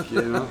time, like,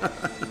 you know?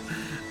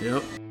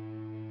 Yep.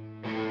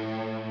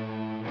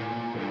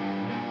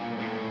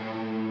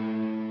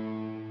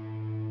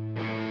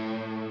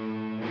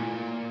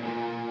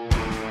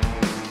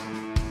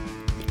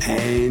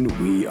 And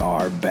we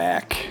are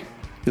back.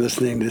 You're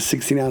listening to the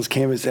 16 Ounce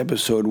Canvas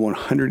episode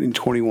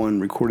 121,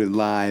 recorded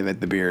live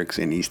at the Barracks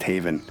in East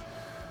Haven.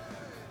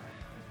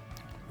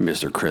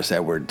 Mr. Chris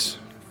Edwards,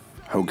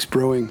 Hoax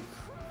Brewing.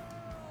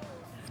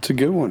 It's a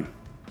good one.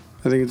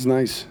 I think it's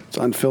nice. It's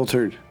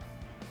unfiltered.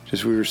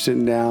 Just we were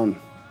sitting down.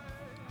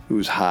 It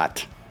was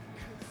hot.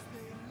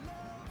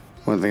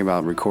 One thing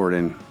about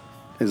recording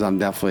is I'm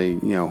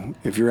definitely, you know,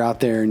 if you're out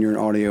there and you're an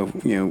audio,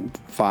 you know,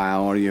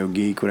 file, audio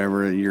geek,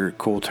 whatever your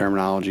cool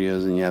terminology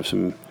is, and you have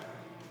some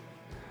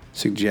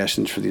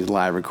suggestions for these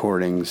live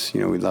recordings,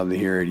 you know, we'd love to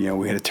hear it. You know,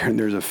 we had to turn,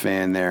 there's a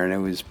fan there, and it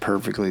was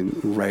perfectly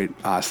right,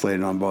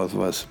 oscillating on both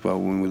of us. But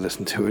when we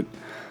listened to it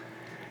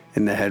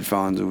in the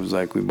headphones, it was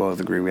like we both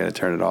agreed we had to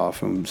turn it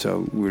off, and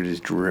so we were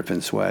just dripping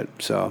sweat.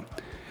 So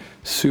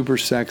super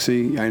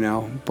sexy, I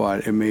know,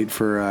 but it made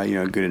for you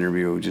know, a good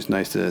interview. It was just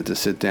nice to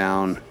sit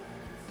down.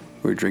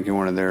 We were drinking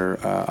one of their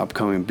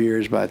upcoming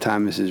beers. By the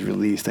time this is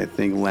released, I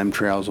think Lem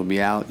Trails will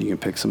be out. You can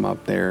pick some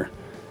up there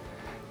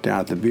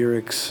down at the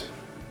Barracks.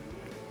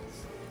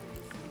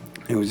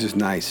 It was just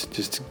nice,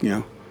 just, you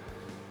know,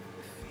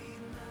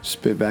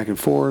 spit back and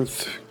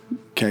forth,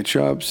 catch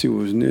up, see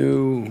what was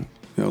new,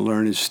 you know,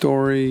 learn his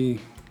story,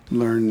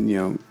 learn, you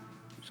know,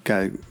 he's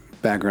got a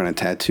background in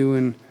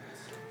tattooing,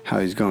 how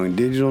he's going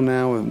digital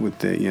now with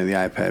the, you know, the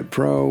iPad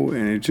Pro,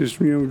 and it just,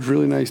 you know, it was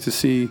really nice to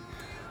see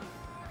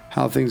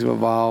how things have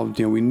evolved.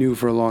 You know, we knew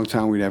for a long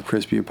time we'd have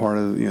Chris be a part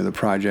of, you know, the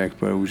project,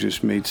 but it was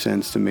just made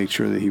sense to make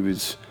sure that he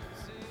was,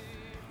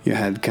 you know,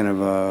 had kind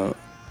of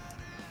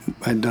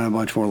had done a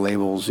bunch more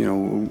labels. You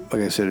know,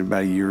 like I said,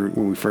 about a year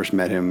when we first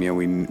met him, you know,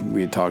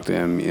 we had talked to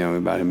him, you know,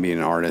 about him being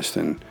an artist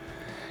and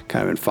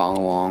kind of been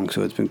following along.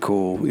 So it's been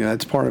cool. You know,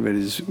 that's part of it,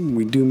 is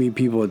we do meet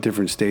people at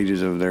different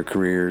stages of their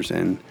careers,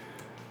 and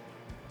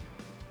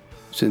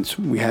since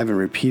we haven't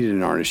repeated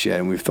an artist yet,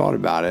 and we've thought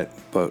about it,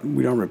 but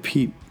we don't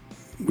repeat,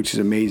 which is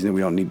amazing that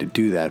we don't need to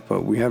do that,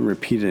 but we haven't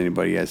repeated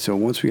anybody yet. So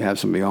once we have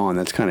somebody on,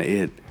 that's kind of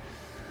it,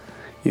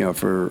 you know,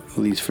 for at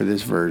least for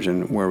this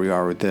version where we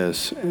are with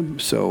this.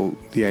 So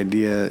the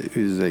idea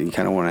is that you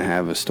kind of want to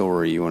have a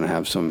story. You want to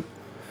have some,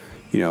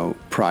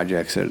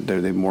 projects that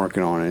they've been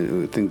working on.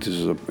 And I think this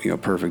is a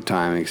perfect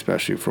timing,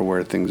 especially for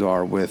where things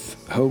are with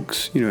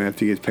Hoax.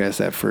 After you get past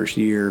that first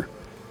year,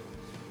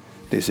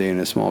 they say in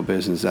a small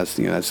business that's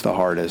the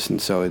hardest.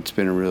 And so it's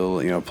been a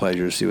real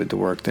pleasure to see what the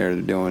work they're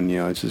doing.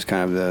 It's just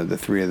kind of the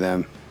three of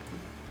them,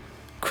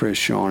 Chris,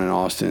 Sean, and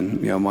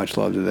Austin. Much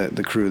love to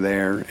the crew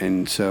there,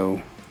 and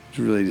so it's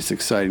really just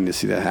exciting to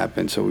see that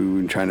happen. So we've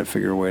been trying to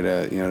figure a way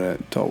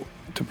to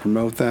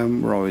promote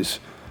them. We're always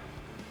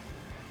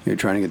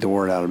trying to get the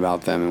word out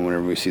about them, and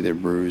whenever we see their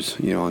brews,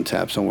 on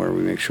tap somewhere,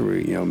 we make sure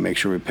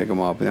we pick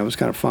them up. And that was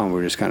kind of fun. We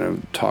were just kind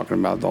of talking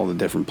about all the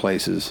different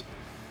places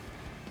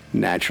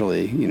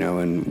naturally,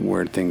 and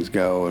where things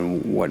go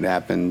and what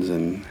happens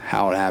and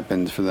how it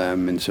happens for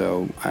them. And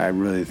so I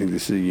really think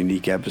this is a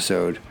unique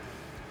episode.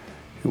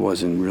 It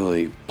wasn't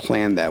really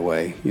planned that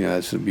way.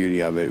 That's the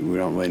beauty of it. We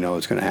don't really know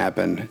what's going to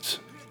happen. It's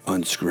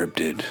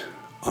unscripted,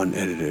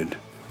 unedited,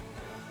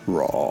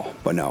 raw.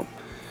 But no.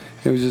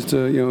 It was just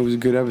it was a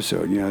good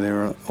episode.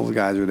 All the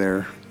guys were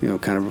there,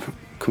 kind of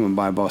coming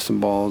by, busting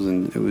balls,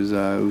 and it was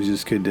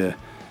just good to.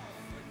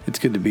 It's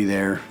good to be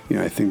there.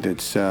 I think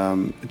that's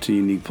it's a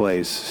unique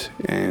place,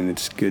 and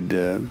it's good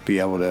to be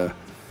able to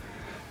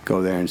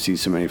go there and see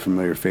so many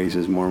familiar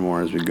faces more and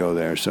more as we go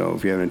there. So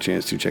if you haven't a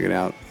chance to check it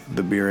out,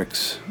 the Brewing,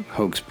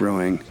 Hoax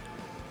Brewing.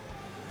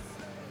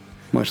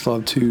 Much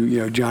love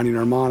to Johnny and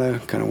Armada,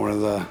 kind of one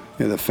of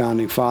the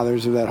founding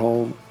fathers of that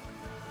whole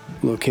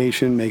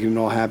location, making it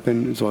all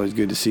happen. It's always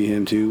good to see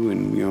him too.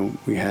 And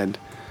we had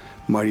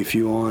Mighty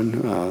Few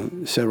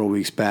on several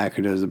weeks back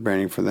who does the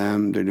branding for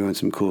them. They're doing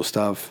some cool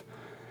stuff.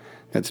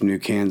 Got some new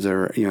cans that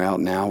are out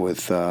now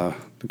with the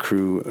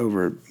crew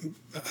over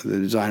the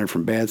designer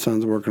from Bad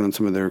Sons working on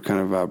some of their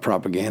kind of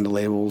propaganda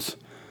labels.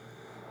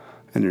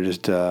 And they're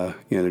just they're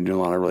doing a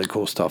lot of really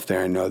cool stuff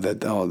there. I know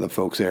that the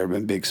folks there have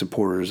been big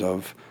supporters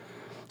of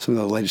some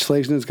of the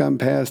legislation that's gotten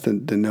passed,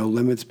 and the no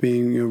limits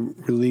being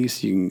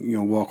released. You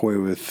can walk away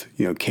with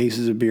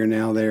cases of beer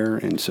now there,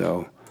 and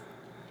so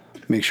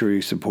make sure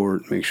you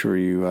support. Make sure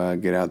you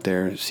get out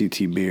there.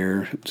 CT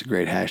Beer. It's a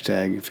great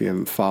hashtag if you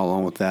haven't followed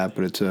on with that.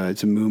 But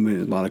it's a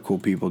movement. A lot of cool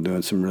people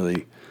doing some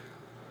really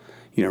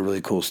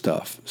really cool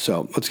stuff.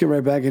 So let's get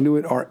right back into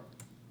it. Our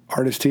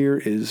artist here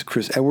is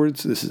Chris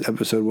Edwards. This is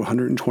episode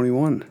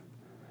 121.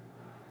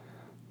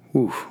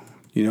 Ooh.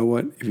 You know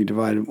what? If you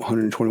divide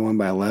 121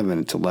 by 11,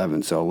 it's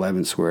 11. So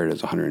 11 squared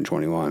is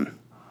 121.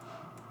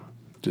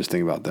 Just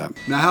think about that.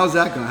 Now, how's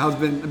that going? How's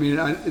been? I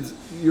mean,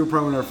 you were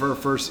probably our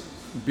first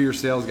beer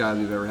sales guy that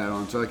you've ever had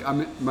on. So,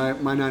 like,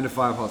 my 9 to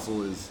 5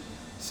 hustle is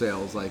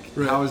sales. Like,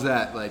 right. How is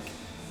that? Like,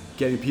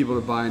 getting people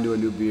to buy into a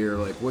new beer.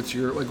 Like, what's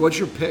your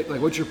pitch?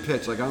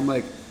 Like, I'm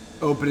like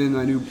opening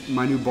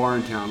my new bar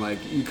in town. Like,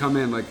 you come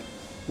in. Like,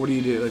 what do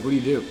you do? Like, what do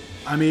you do?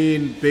 I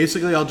mean,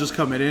 basically, I'll just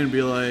come in and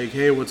be like,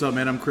 "Hey, what's up,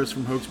 man? I'm Chris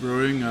from Hoax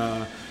Brewing.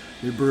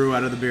 We brew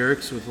out of the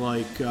barracks with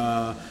like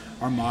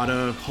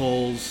Armada,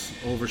 hulls,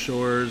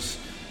 overshores,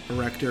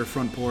 erector,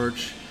 front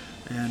porch,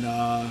 and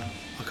I'll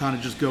kind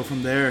of just go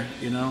from there.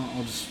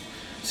 I'll just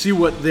see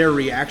what their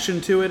reaction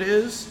to it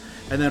is,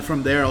 and then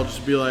from there, I'll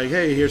just be like,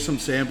 "Hey, here's some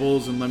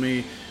samples, and let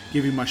me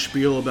give you my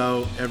spiel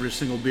about every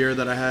single beer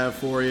that I have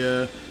for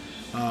you."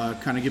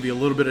 Kind of give you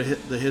a little bit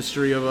of the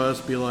history of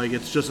us. Be like,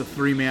 it's just a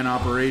 3-man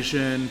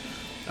operation.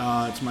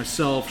 It's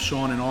myself,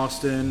 Sean, and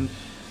Austin.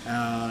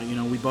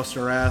 We bust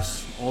our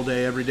ass all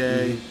day, every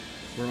day.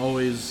 Mm-hmm. We're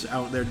always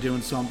out there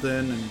doing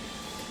something.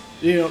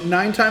 And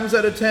 9 times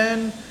out of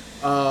 10,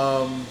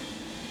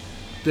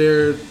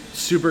 they're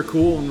super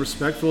cool and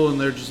respectful,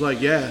 and they're just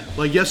like, yeah.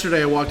 Like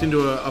yesterday, I walked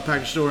into a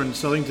package store in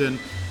Southington,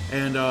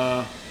 and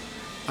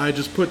I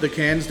just put the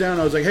cans down.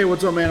 I was like, hey,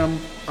 what's up, man?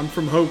 I'm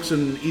from Hoax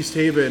in East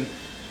Haven.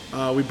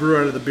 We brew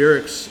out of the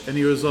barracks, and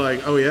he was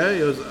like, oh yeah?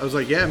 I was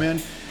like, yeah,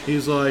 man.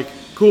 He's like,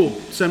 cool,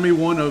 send me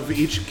one of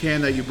each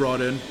can that you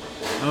brought in.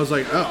 I was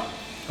like, oh,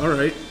 all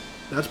right,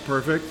 that's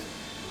perfect.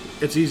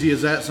 It's easy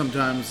as that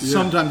sometimes. Yeah.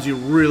 Sometimes you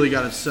really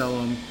got to sell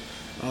them.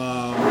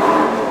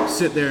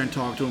 Sit there and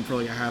talk to them for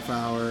like a half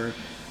hour.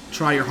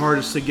 Try your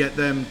hardest to get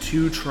them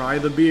to try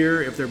the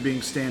beer if they're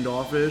being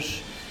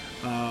standoffish.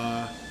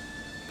 But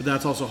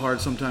that's also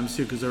hard sometimes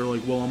too, because they're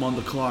like, well, I'm on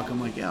the clock.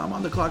 I'm like, yeah, I'm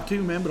on the clock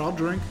too, man, but I'll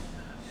drink.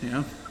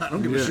 I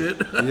don't give a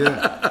shit.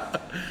 Yeah.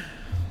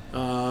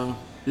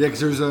 Because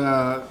there's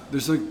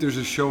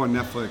a show on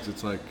Netflix.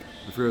 It's like,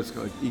 I forget what it's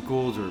called, like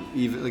Equals or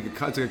Even. Like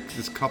it's like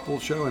this couple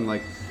show, and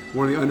like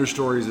one of the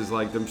understories is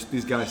like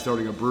these guys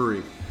starting a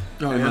brewery.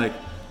 Oh, and like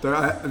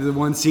the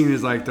one scene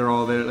is like they're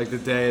all there like the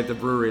day at the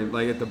brewery and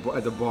like at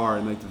the bar,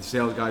 and like the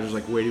sales guys are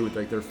like waiting with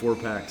like their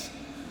 4-packs.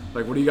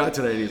 Like, what do you got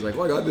today? And he's like,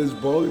 well, I got this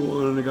barley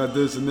one, and I got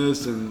this and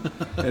this, and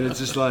it's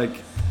just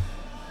like.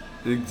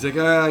 It's like,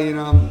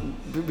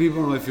 people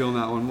don't really feel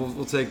that one.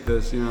 We'll take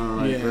this,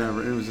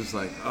 whatever. And it was just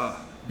like,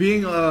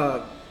 Being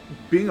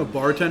a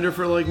bartender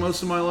for like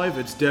most of my life,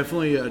 it's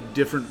definitely a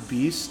different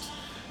beast.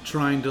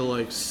 Trying to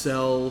like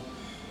sell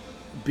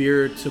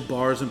beer to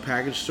bars and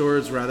package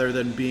stores rather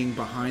than being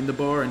behind the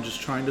bar and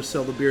just trying to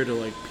sell the beer to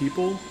like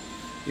people,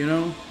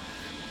 You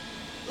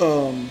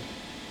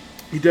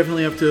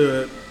definitely have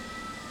to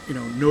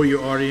know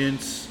your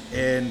audience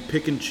and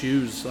pick and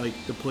choose like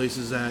the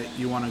places that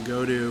you want to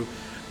go to,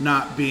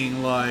 not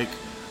being like,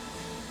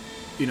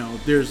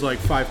 there's like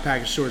 5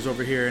 package stores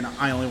over here and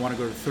I only want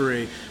to go to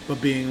 3,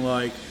 but being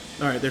like,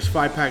 all right, there's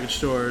 5 package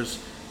stores,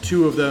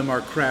 2 of them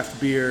are craft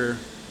beer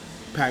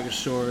package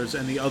stores,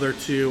 and the other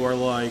 2 are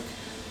like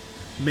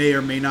may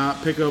or may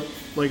not pick up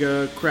like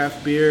a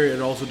craft beer.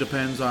 It also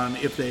depends on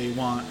if they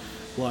want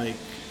like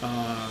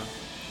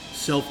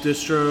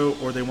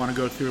self-distro or they want to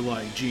go through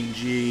like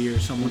G&G or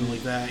someone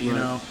like that, you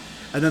know.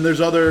 And then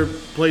there's other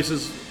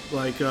places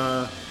like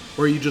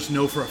where you just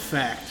know for a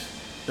fact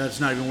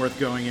that's not even worth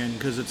going in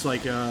because it's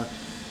like a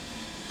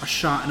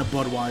shot in a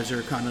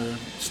Budweiser kind of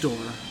store,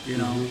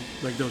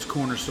 like those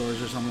corner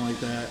stores or something like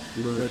that,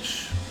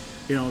 which,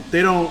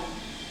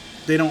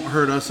 they don't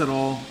hurt us at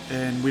all,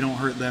 and we don't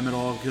hurt them at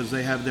all because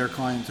they have their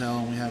clientele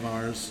and we have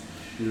ours.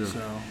 Yeah.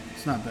 So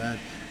it's not bad.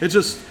 It's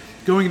just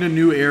going into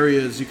new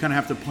areas, you kind of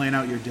have to plan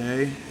out your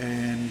day,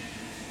 and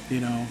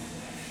I'm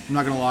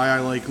not gonna lie, I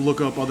like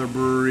look up other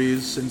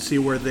breweries and see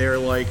where they're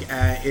like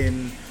at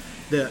in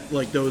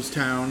like those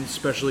towns,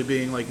 especially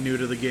being like new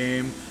to the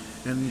game,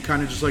 and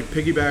kind of just like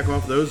piggyback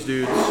off those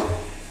dudes,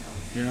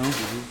 I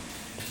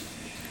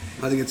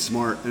think it's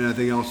smart, and I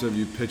think also if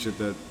you pitch it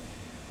that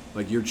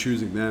like you're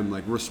choosing them,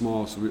 like we're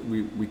small, so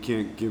we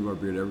can't give our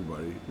beer to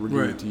everybody. We're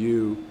giving it to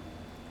you.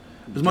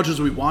 As much as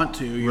we want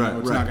to,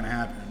 it's not going to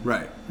happen.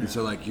 Right. Yeah. And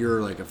so like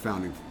you're like a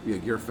founding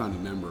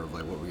member of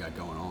like what we got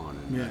going on,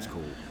 and that's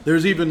cool.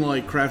 There's even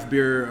like craft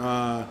beer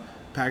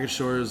package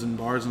stores and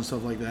bars and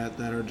stuff like that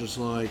are just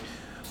like,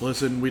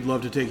 listen, we'd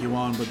love to take you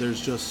on, but there's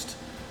just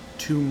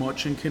too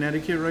much in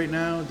Connecticut right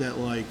now that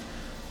like,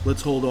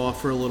 let's hold off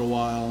for a little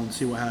while and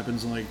see what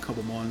happens in like a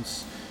couple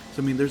months.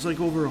 So I mean, there's like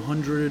over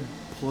 100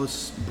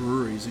 plus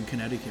breweries in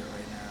Connecticut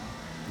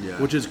right now,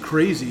 which is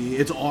crazy.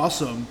 It's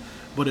awesome,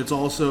 but it's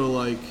also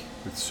like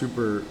it's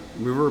super.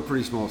 We were a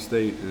pretty small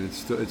state, and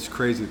it's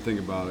crazy to think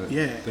about it.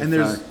 Yeah, and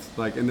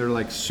they're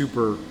like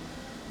super,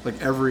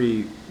 like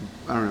every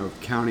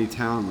county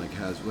town like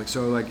has like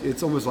so like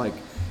it's almost like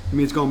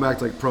it's going back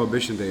to like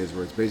Prohibition days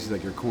where it's basically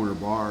like your corner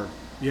bar.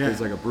 Yeah, it's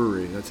like a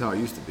brewery. That's how it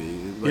used to be.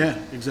 Like,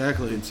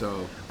 exactly. And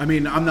so, I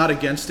mean, I'm not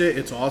against it.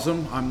 It's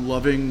awesome. I'm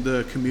loving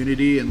the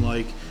community and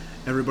like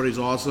everybody's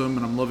awesome,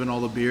 and I'm loving all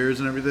the beers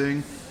and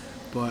everything.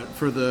 But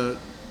for the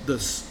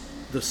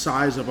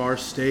size of our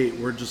state,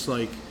 we're just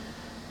like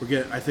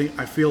I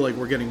feel like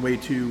we're getting way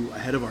too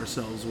ahead of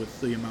ourselves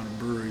with the amount of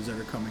breweries that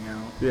are coming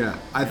out. Yeah,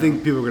 I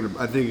think people are gonna.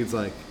 I think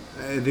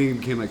it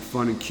became like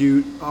fun and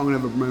cute. I'm gonna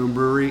have my own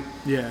brewery.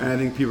 Yeah. And I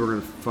think people are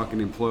gonna fucking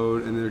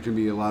implode, and there's gonna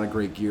be a lot of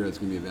great gear that's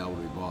gonna be available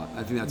to be bought.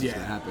 I think that's what's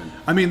gonna happen.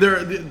 I mean,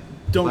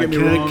 don't get me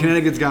wrong.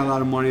 Connecticut's got a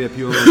lot of money that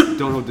people don't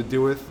know what to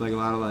do with. Like a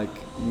lot of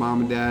like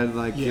mom and dad,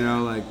 like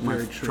like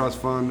my trust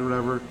fund or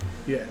whatever.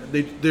 Yeah,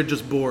 they're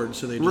just bored,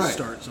 so they just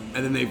start something.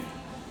 And then they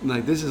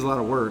like this is a lot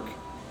of work.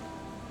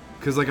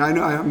 Cause like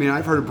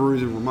I've heard of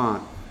breweries in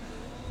Vermont.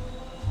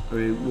 I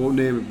mean, won't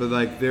name it, but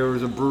like there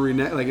was a brewery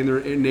like in their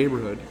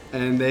neighborhood,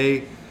 and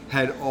they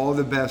had all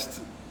the best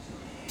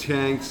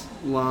tanks,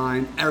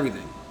 line,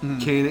 everything,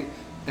 canning,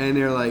 and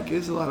they're like,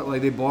 it's a lot of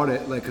like they bought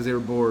it like because they were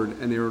bored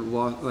and they were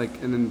lost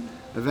like, and then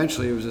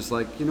eventually it was just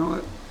like, you know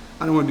what,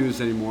 I don't want to do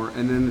this anymore,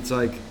 and then it's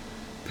like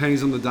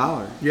pennies on the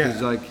dollar. Yeah,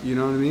 it's like, you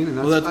know what I mean. And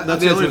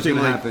that's the other thing.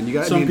 Like,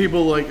 happen. Some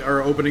people like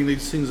are opening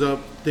these things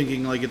up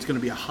thinking like it's going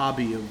to be a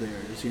hobby of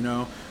theirs,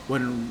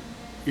 when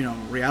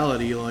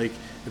reality like.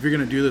 If you're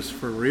gonna do this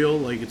for real,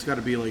 like it's got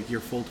to be like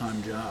your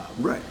full-time job,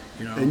 right?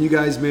 And you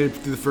guys made it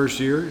through the first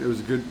year. It was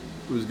a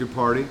good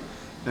party,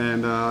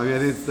 and I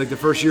think it's, like the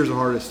first year is the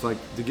hardest. Like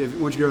once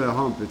you get over that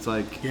hump, it's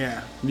like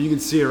you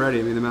can see already.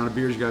 I mean, the amount of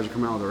beers you guys are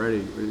coming out with already,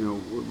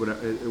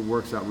 it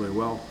works out really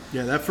well.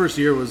 Yeah, that first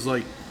year was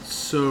like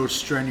so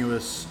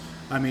strenuous.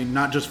 I mean,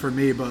 not just for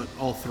me, but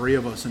all 3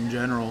 of us in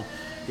general.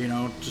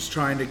 Just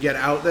trying to get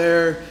out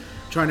there.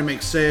 Trying to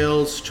make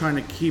sales, trying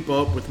to keep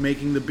up with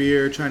making the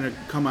beer, trying to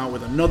come out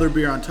with another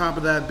beer on top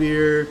of that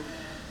beer,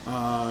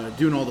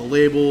 doing all the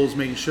labels,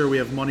 making sure we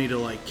have money to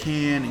like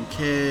can and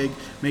keg,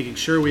 making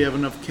sure we have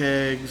enough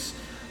kegs.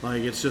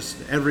 Like it's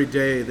just every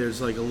day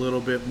there's like a little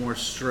bit more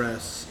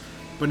stress,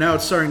 but now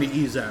it's starting to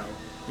ease out.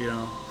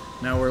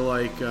 Now we're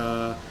like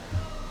about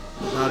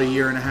a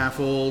year and a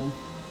half old,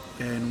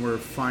 and we're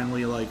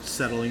finally like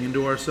settling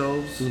into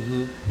ourselves.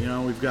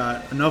 Mm-hmm. We've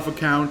got enough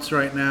accounts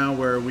right now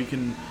where we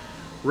can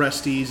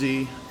rest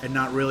easy and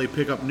not really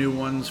pick up new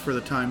ones for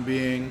the time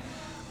being,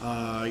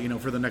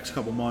 for the next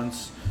couple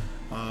months,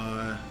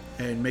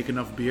 and make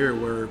enough beer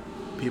where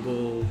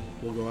people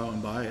will go out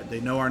and buy it. They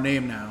know our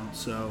name now,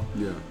 so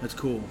that's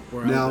cool.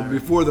 We're now, out there.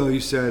 Before though,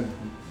 you said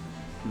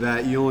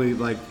that you only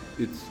like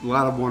it's a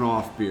lot of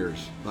one-off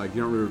beers, like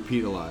you don't really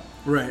repeat a lot.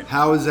 Right.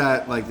 How is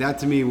that? Like that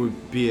to me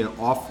would be that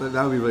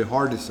would be really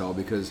hard to sell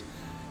because,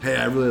 hey,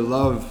 I really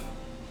love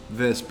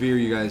this beer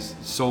you guys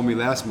sold me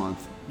last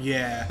month.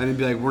 Yeah. And it'd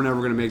be like, we're never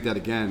going to make that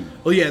again.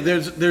 Well, yeah,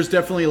 there's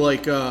definitely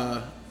like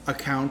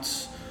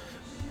accounts,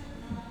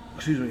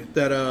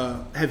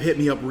 that have hit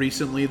me up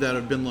recently that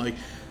have been like,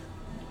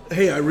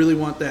 hey, I really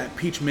want that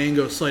peach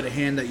mango sleight of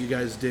hand that you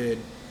guys did.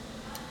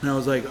 And I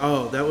was like,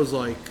 oh, that was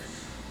like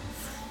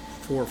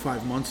 4 or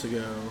 5 months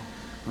ago.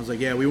 I was like,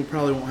 yeah, we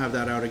probably won't have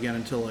that out again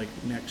until like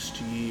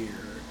next year.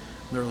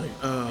 And they're like,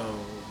 oh,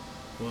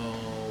 well,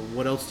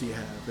 what else do you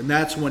have? And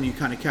that's when you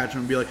kind of catch them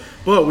and be like,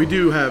 but we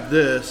do have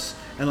this,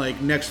 and like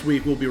next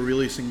week we'll be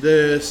releasing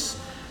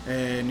this,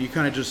 and you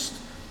kind of just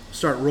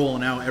start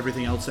rolling out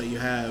everything else that you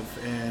have,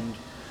 and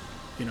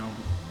you know,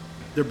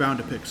 they're bound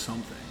to pick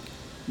something.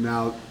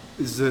 Now,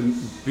 this is a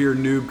beer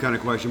noob kind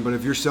of question, but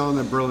if you're selling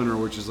a Berliner,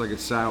 which is like a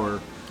sour,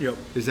 Yep.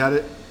 is that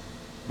it?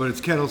 But it's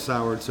kettle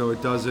soured, so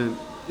it doesn't.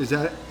 Is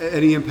that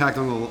any impact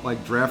on the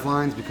like draft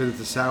lines because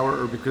it's a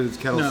sour, or because it's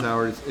kettle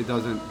soured, it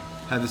doesn't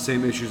have the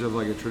same issues of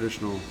like a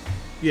traditional?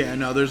 Yeah,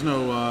 no, there's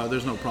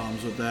no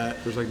problems with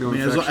that. There's like no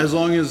infection. As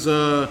long as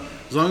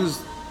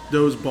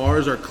those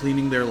bars are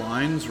cleaning their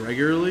lines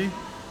regularly,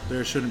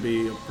 there shouldn't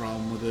be a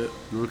problem with it.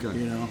 Okay.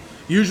 You know,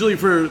 usually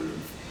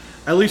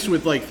at least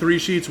with like 3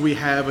 sheets, we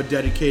have a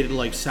dedicated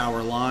like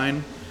sour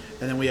line,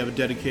 and then we have a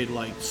dedicated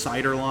like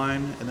cider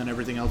line, and then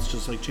everything else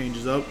just like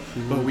changes up.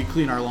 Mm-hmm. But we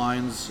clean our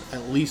lines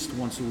at least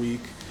once a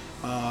week,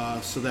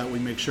 so that we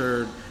make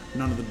sure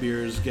none of the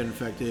beers get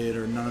infected,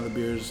 or none of the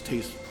beers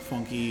taste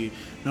funky,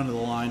 none of the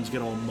lines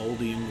get all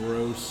moldy and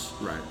gross.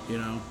 Right. You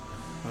know.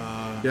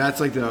 Yeah, that's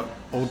like the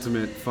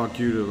ultimate fuck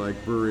you to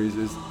like breweries,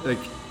 is like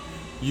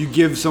you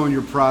give someone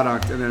your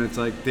product and then it's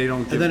like they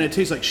don't give. And then it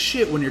tastes like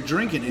shit when you're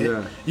drinking it.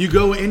 Yeah. You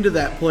go into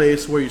that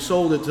place where you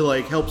sold it to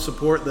like help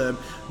support them,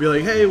 be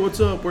like, hey, what's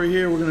up? We're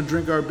here. We're gonna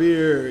drink our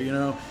beer, you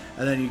know.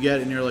 And then you get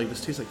it and you're like,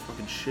 this tastes like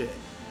fucking shit.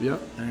 Yep.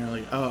 And you're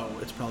like, oh,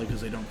 it's probably because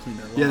they don't clean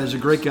their lines. Yeah, there's a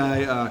great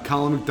guy,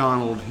 Colin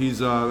McDonald. He's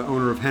the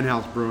owner of Hen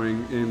House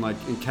Brewing in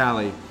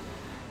Cali,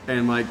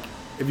 and like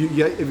if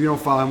you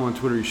don't follow him on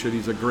Twitter, you should.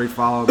 He's a great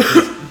follow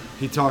because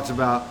he talks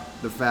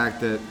about the fact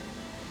that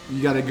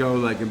you got to go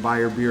like and buy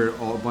your beer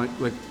all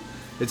like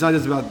it's not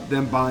just about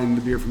them buying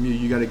the beer from you.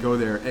 You got to go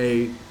there,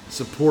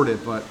 support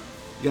it, but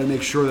you got to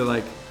make sure that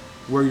like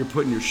where you're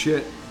putting your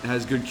shit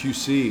has good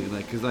QC,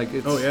 like because like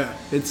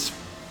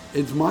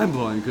it's mind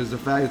blowing because the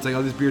fact it's like,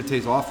 oh, this beer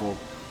tastes awful,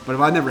 but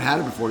if I've never had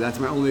it before, that's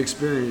my only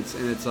experience,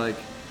 and it's like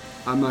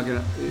I'm not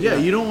gonna. Yeah,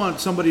 you don't want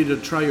somebody to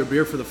try your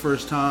beer for the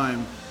first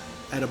time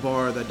at a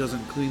bar that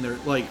doesn't clean their,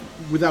 like,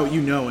 without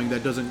you knowing,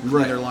 that doesn't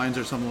clean their lines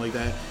or something like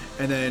that,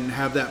 and then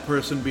have that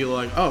person be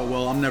like, oh,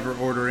 well, I'm never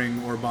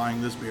ordering or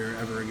buying this beer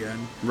ever again.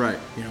 Right.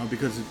 You know,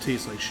 because it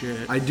tastes like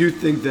shit. I do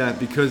think that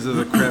because of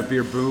the craft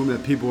beer boom,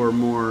 that people are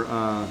more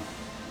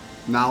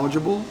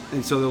knowledgeable,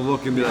 and so they'll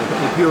look and be like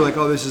people are like,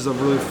 oh, this is a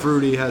really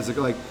fruity, has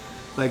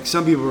like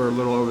some people are a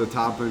little over the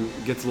top and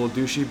gets a little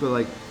douchey, but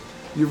like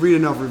you read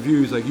enough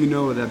reviews, like you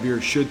know what that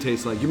beer should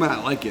taste like. You might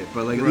not like it,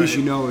 but like at least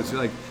you know it's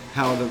like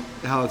how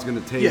it's going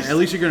to taste. Yeah, at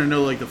least you're going to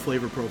know like the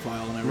flavor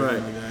profile and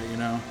everything like that, you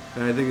know.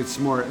 And I think it's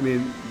smart. I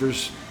mean,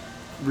 there's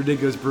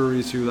ridiculous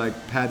breweries who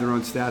like pad their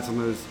own stats on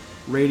those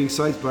rating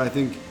sites, but I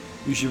think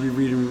you should be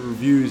reading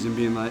reviews and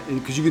being like,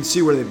 because you can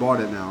see where they bought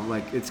it now.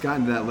 Like it's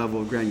gotten to that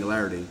level of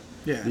granularity.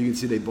 Yeah, you can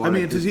see they bought it. I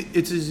mean,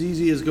 it's as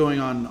easy as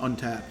going on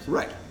Untapped,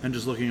 right, and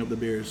just looking up the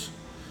beers.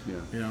 Yeah,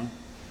 you know,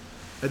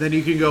 and then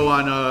you can go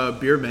on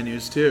beer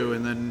menus too,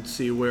 and then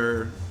see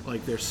where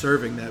like they're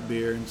serving that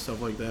beer and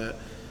stuff like that.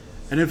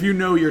 And if you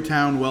know your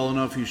town well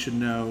enough, you should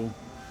know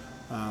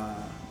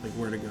like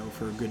where to go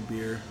for a good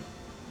beer.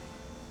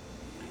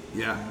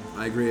 Yeah,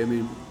 I agree. I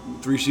mean,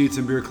 3 Sheets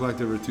and Beer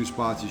Collective are 2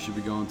 spots you should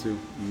be going to.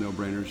 No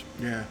brainers.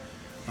 Yeah.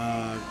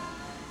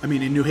 I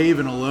mean, in New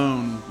Haven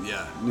alone.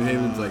 Yeah, New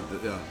Haven's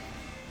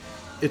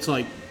it's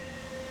like,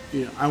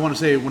 you know, I want to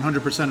say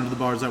 100% of the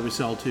bars that we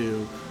sell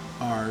to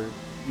are,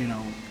 you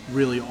know,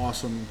 really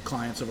awesome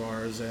clients of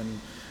ours and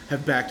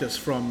have backed us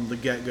from the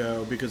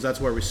get-go, because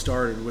that's where we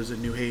started, was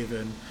in New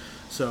Haven.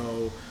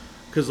 So,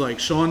 because like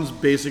Sean's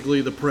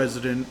basically the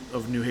president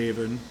of New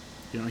Haven.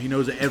 You know, he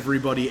knows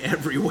everybody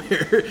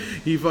everywhere.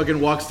 He fucking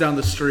walks down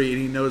the street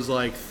and he knows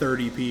like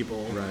 30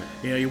 people. Right.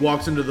 You know, he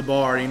walks into the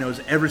bar and he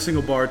knows every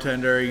single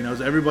bartender. He knows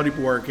everybody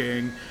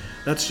working.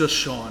 That's just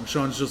Sean.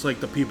 Sean's just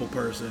like the people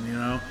person, you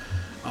know.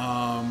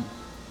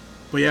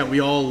 But yeah, we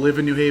all live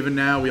in New Haven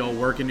now. We all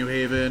work in New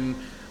Haven.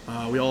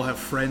 We all have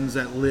friends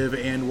that live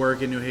and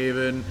work in New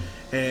Haven.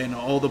 And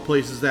all the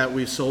places that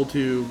we sold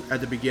to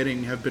at the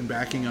beginning have been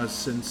backing us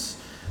since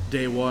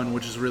day one,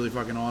 which is really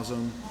fucking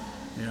awesome.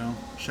 You know,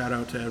 shout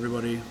out to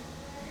everybody.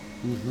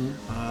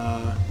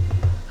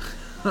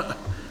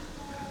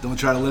 Don't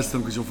try to list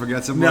them because you'll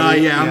forget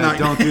somebody. No, yeah, I'm not.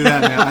 Don't do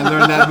that, man. I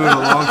learned that move a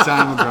long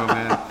time ago,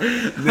 man.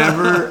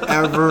 Never,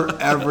 ever,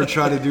 ever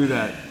try to do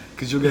that,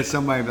 because you'll get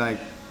somebody like,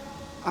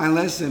 I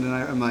listen, and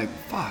I'm like,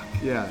 fuck,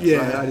 yeah.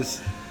 Yeah.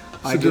 So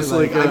I get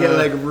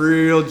like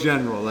real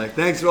general, like,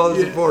 thanks for all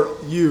the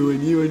support, you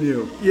and you and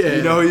you. Yeah.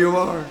 You know who you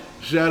are.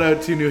 Shout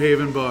out to New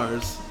Haven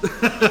bars.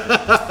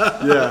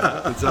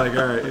 Yeah, it's like,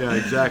 all right, yeah,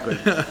 exactly.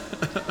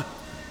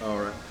 All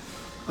right.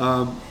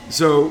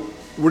 So,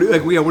 what do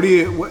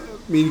you?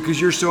 I mean, because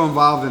you're so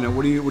involved in it,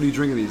 what are you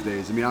drinking these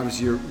days? I mean,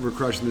 obviously we're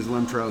crushing these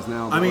Lemtrails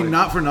now. I mean,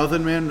 not for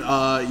nothing, man.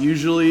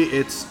 Usually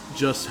it's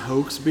just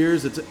Hoax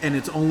beers.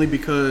 It's only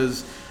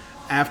because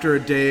after a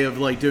day of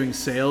like doing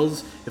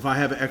sales, if I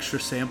have extra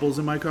samples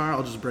in my car,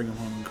 I'll just bring them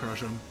home and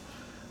crush them.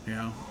 You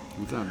know.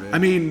 It's not bad. I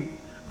mean,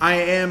 I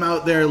am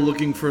out there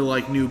looking for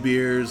like new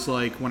beers,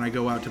 like when I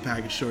go out to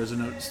package stores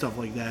and stuff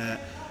like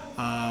that.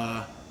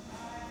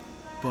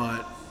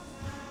 But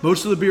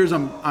most of the beers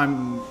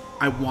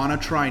I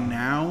want to try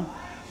now,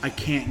 I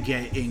can't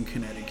get in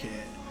Connecticut.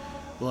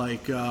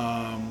 Like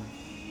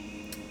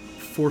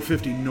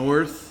 450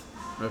 North.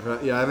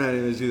 Yeah, I haven't had any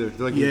of those either.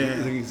 They're like, Yeah.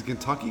 I think it's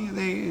Kentucky. Are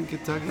they in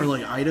Kentucky? Or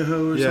like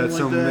Idaho or yeah, something it's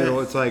like some that. middle.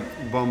 It's like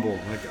Bumble.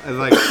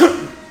 Like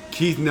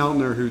Keith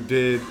Neltner, who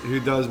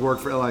does work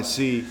for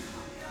LIC.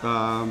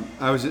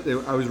 I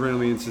was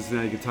randomly in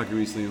Cincinnati, Kentucky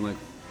recently, and like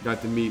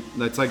got to meet.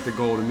 That's like the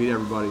goal, to meet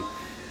everybody.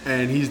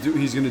 And he's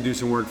going to do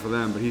some work for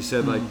them. But he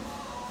said like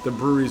the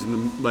breweries in the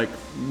like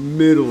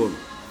middle of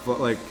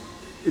like,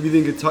 if you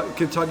think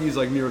Kentucky is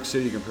like New York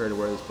City compared to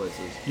where this place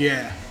is.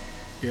 Yeah.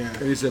 And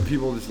he said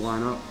people just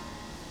line up.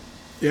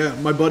 Yeah,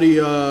 my buddy,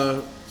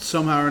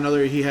 somehow or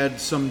another, he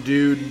had some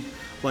dude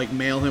like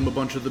mail him a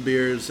bunch of the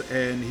beers,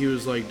 and he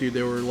was like, dude,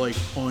 they were like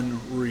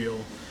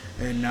unreal.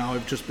 And now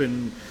I've just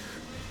been,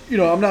 I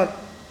don't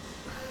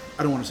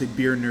want to say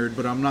beer nerd,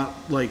 but I'm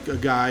not like a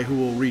guy who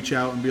will reach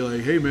out and be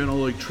like, hey man, I'll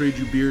like trade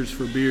you beers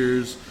for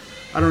beers.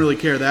 I don't really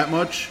care that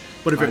much,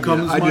 but if it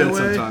comes my way. I do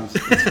that sometimes.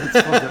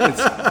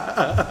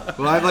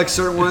 Well, I have like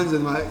certain ones,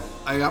 and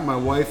I got my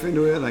wife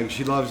into it. Like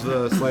she loves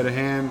the sleight of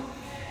hand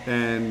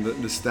and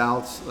the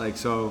stouts. Like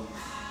so,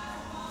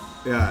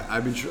 yeah.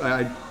 I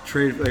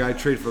trade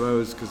for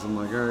those because I'm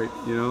like, all right,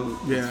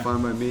 it's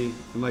fine by me.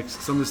 And like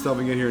some of the stuff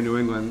we get here in New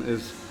England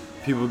is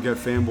people get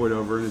fanboyed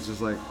over, and it's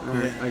just like, all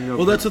right, I can go.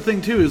 Well, that's the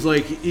thing too. Is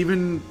like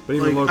even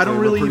locally, I don't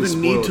really even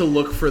spoiled. need to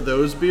look for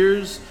those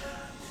beers.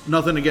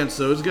 Nothing against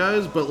those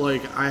guys, but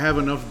like I have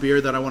enough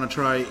beer that I want to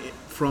try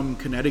from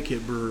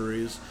Connecticut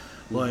breweries.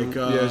 Like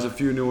there's a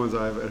few new ones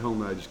I have at home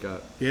that I just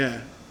got.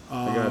 Yeah,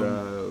 I got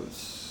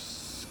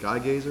Sky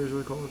Gazer, is what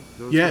they call it.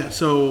 Yeah,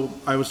 so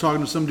I was talking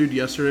to some dude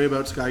yesterday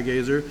about Sky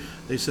Gazer.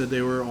 They said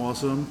they were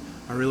awesome.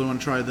 I really want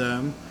to try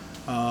them.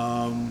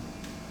 I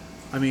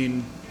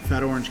mean,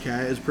 Fat Orange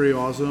Cat is pretty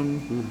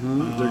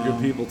awesome. They're good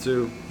people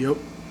too. Yep.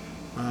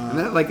 And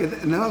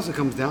that also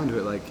comes down to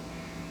it, like.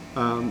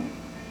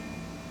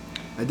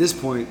 At this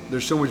point,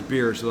 there's so much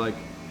beer, so like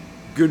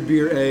good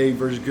beer A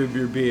versus good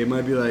beer B, it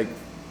might be like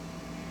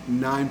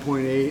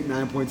 9.8,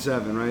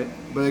 9.7, right?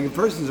 But like if a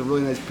person's a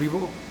really nice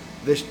people,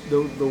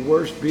 the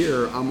worst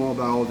beer I'm all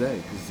about all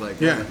day. Cause it's like,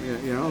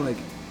 like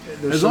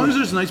as long as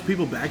there's nice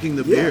people backing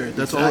the beer,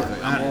 that's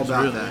exactly. all. I'm all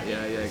about really. that.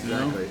 Yeah,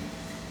 exactly.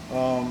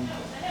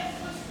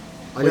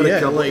 I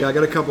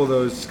got a couple of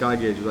those Sky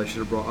Gauges I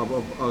should have brought.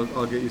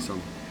 I'll get you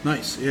some.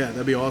 Nice, yeah,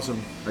 that'd be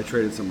awesome. I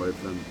traded somebody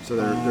for them, so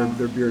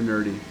they're beer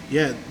nerdy.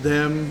 Yeah,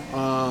 them,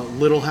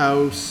 Little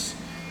House.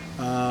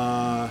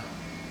 Yeah,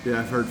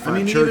 I've heard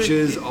Five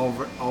Churches,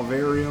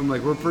 Alvarium.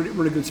 Like we're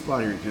in a good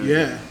spot here in Canada.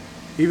 Yeah,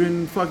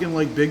 even fucking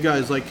like big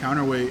guys like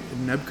Counterweight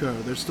and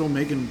Nebco, they're still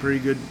making pretty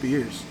good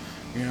beers.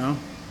 Yeah,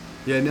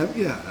 I'm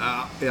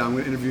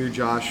gonna interview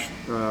Josh.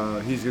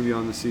 He's gonna be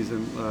on this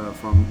season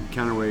from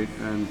Counterweight,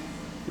 and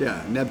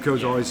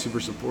Nebco's always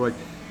super supportive.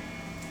 Like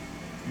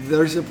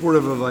they're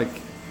supportive of like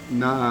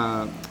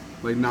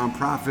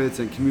nonprofits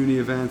and community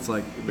events.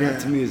 Like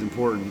that to me is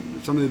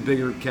important. Some of the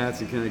bigger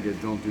cats in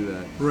Connecticut don't do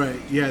that. Right.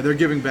 Yeah, they're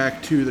giving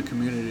back to the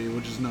community,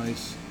 which is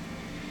nice.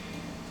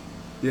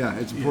 Yeah,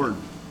 it's important.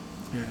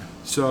 Yeah.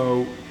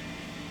 So,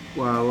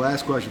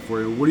 last question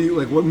for you: what do you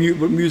like? What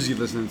music are you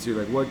listening to?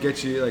 Like, what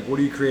gets you? Like, what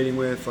are you creating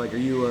with? Like, are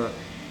you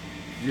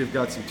you've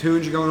got some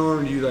tunes you're going on?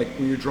 Or do you like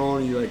when you're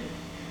drawing? Are you like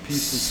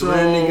peace and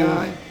serenity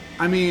guy?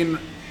 I mean,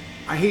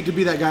 I hate to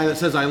be that guy that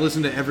says I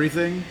listen to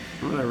everything,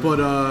 but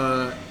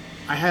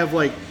I have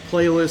like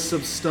playlists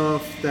of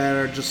stuff that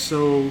are just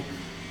so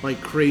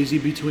like crazy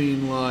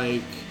between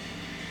like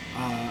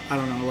I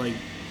don't know, like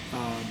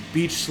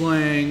beach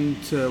slang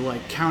to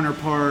like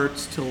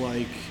counterparts to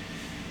like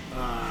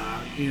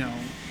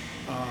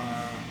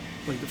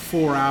like the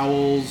Four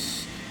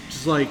Owls,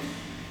 just like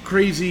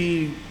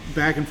crazy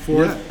back and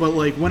forth. Yeah. But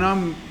like when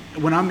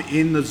I'm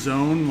in the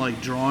zone,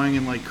 like drawing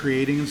and like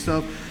creating and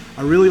stuff,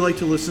 I really like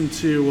to listen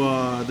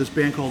to this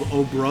band called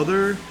Oh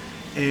Brother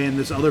and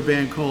this other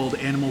band called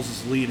Animals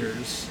as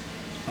Leaders.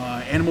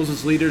 Animals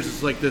as Leaders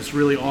is like this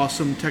really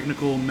awesome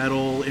technical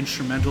metal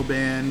instrumental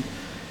band.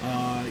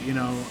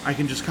 I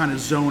can just kind of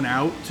zone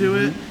out to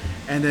it.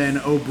 And then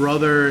Oh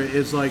Brother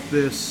is like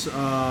this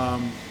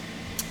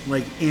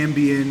like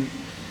ambient,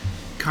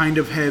 kind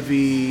of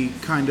heavy,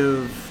 kind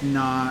of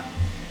not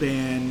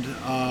band.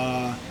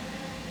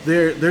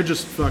 They're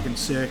just fucking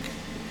sick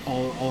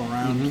all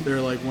around.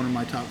 They're like one of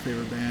my top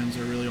favorite bands.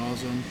 They're really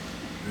awesome.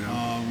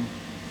 Yeah.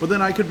 But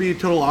then I could be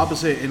total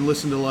opposite and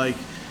listen to like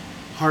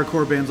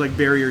hardcore bands like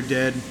Bury Your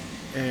Dead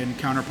and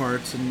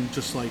Counterparts and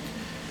just like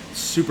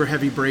super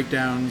heavy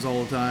breakdowns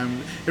all the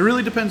time. It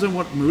really depends on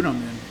what mood I'm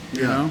in,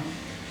 you know?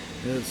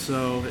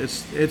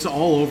 It's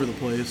all over the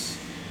place.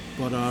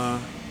 But I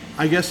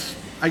guess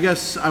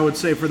I would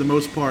say for the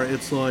most part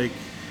it's like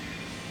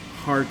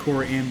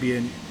hardcore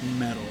ambient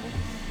metal.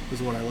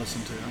 is what I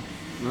listen to.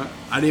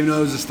 I didn't even know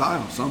it was a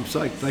style, so I'm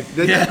psyched. Like,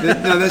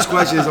 this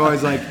question is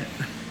always like,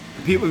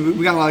 people.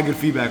 We got a lot of good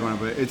feedback on it,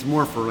 but it's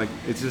more for like,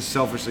 it's just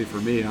selfishly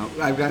for me.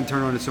 I've gotten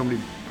turned on to so many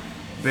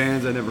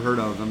bands I never heard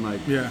of. I'm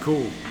like,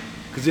 cool.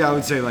 Because I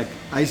would say like,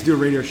 I used to do a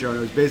radio show, and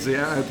it was basically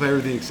I play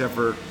everything except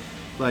for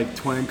like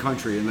twang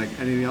country and like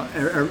anything else.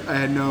 I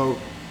had no.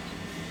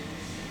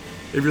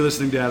 If you're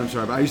listening, Dad, I'm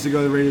sorry, but I used to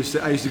go to the radio.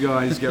 I used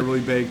to get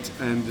really baked,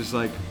 and just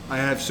like I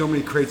have so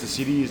many crates of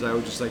CDs, I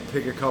would just like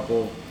pick a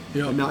couple.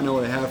 And not know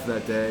what I have for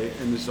that day,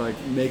 and just like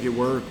make it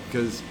work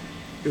because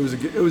it was a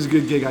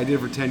good gig. I did it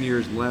for 10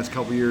 years. In the last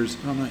couple years,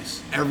 oh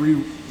nice.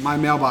 My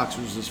mailbox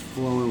was just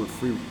flowing with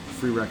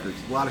free records.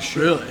 A lot of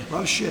shit. Really? A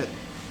lot of shit.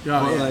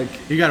 Yeah, but,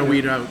 like you got to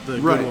weed out the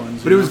good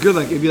ones. But it was good.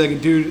 Like it'd be like a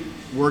dude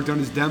worked on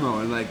his demo,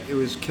 and like it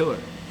was killer,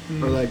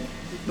 or like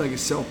a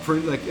self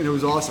print, like, and it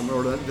was awesome.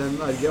 Or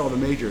then I'd get all the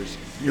majors.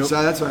 Yep.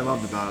 So that's what I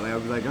loved about it. Like,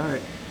 I'd be like, all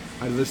right,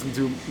 I'd listen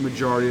to a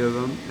majority of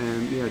them,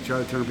 and try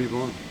to turn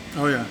people on.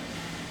 Oh yeah.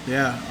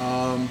 Yeah,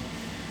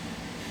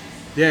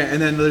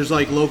 and then there's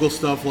like local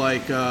stuff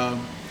like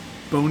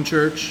Bone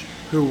Church,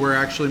 who we're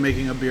actually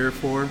making a beer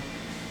for.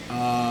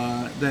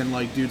 Then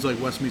like dudes like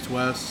West Meets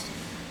West,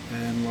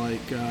 and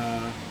like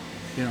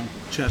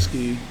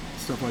Chesky,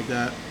 stuff like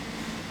that.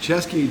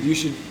 Chesky, you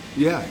should,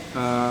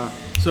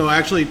 So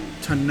actually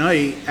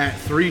tonight at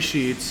 3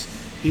 Sheets,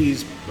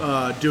 he's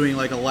doing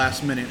like a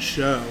last minute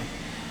show.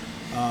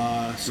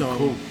 So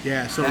cool.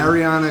 Yeah, so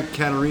Ariana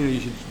Katerina, you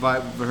should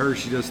vibe for her.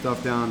 She does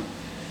stuff down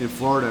in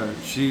Florida.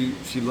 She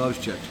loves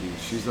Chesky.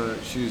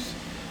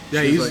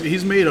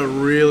 He's made a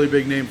really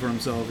big name for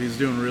himself. He's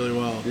doing really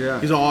well. Yeah.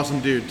 He's an awesome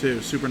dude too.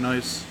 Super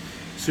nice,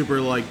 super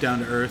like down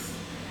to earth.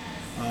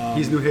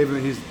 He's New Haven.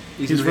 He's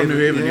from New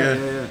Haven.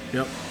 Yeah.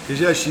 Yep.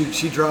 Because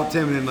she dropped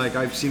him, and then like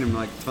I've seen him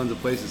like tons of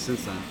places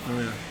since then.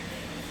 Oh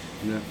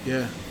yeah.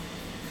 Yeah.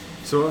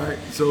 So all right.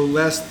 So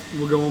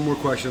we'll go one more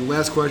question.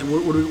 Last question.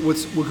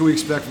 What can we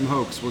expect from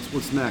Hoax?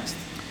 What's next?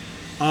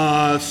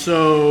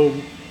 So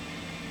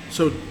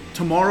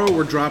tomorrow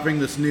we're dropping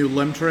this new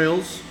Lem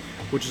Trails,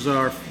 which is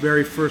our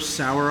very first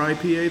sour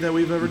IPA that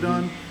we've ever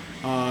done.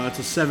 It's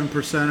a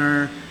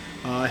 7%er,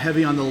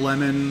 heavy on the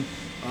lemon,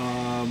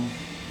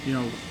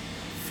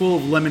 full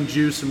of lemon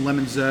juice and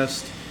lemon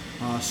zest,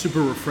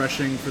 super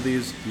refreshing for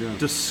these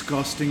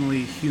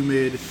disgustingly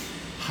humid,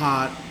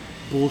 hot,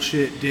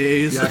 bullshit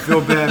days. Yeah, I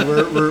feel bad.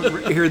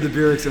 We're here at the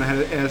Brewing,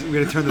 and we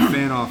had to turn the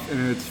fan off,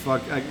 and it's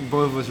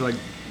both of us are like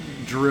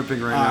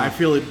dripping right now. I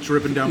feel it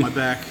dripping down my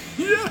back.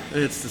 Yeah,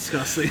 it's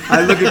disgusting.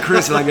 I look at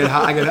Chris and I get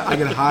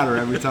hotter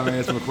every time I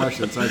ask him a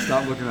question, so I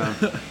stop looking at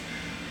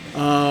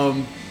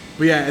him.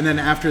 But yeah, and then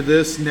after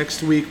this,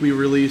 next week we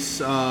release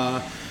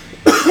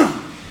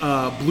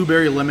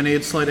blueberry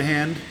lemonade sleight of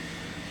hand,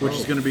 which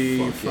is going to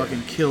be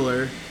fucking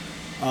killer.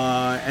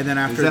 And then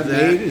after is that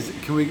made?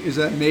 Is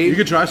that made? You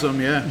could try some,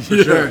 for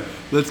sure.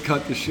 Let's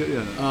cut the shit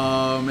out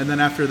of it. And then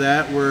after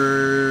that,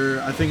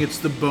 I think it's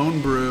the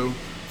Bone Brew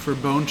for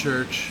Bone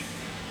Church.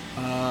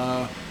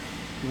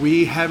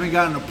 We haven't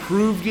gotten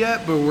approved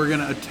yet, but we're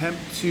going to attempt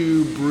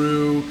to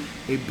brew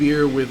a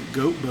beer with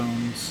goat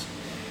bones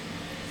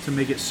to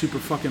make it super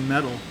fucking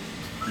metal.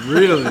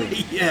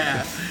 Really?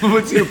 Yeah.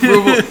 What's the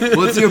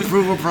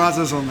approval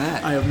process on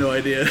that? I have no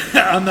idea.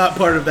 I'm not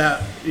part of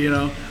that,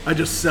 I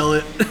just sell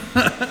it.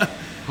 But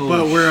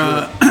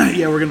we're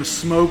we're going to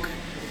smoke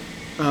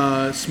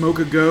a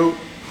goat,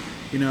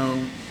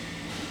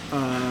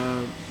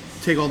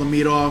 take all the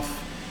meat off.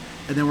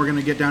 And then we're going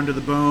to get down to the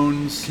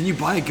bones. Can you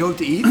buy a goat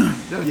to eat?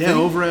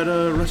 Over at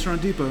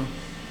Restaurant Depot.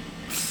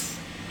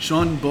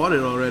 Sean bought it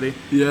already.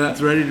 Yeah.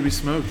 It's ready to be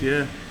smoked,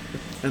 yeah.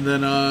 And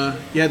then,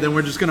 then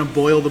we're just going to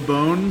boil the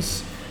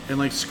bones and,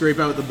 like, scrape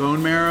out the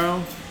bone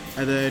marrow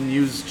and then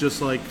use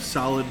just, like,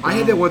 solid bone. I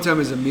had that one time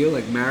as a meal,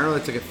 like marrow.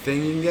 It's like a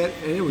thing you can get.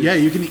 And it was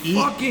you can eat.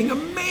 Fucking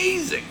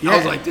amazing. Yeah. I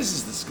was like, this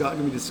is going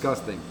to be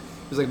disgusting.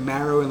 It was like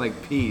marrow and,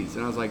 like, peas.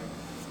 And I was like,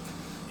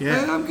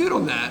 man, I'm good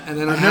on that. And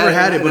then I've never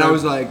had it, but I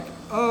was like,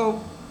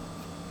 oh,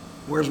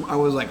 I was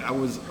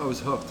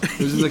hooked. It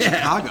was in like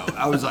Chicago.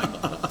 I was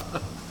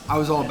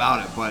all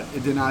about it, but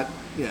it did not.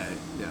 Yeah.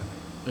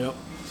 Yep.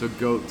 So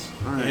goats.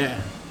 All right.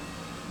 Yeah.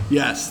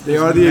 Yes, they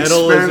are the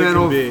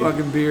experimental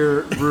fucking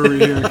beer brewery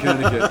here in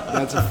Connecticut.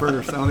 That's a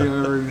first. I don't think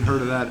I've ever even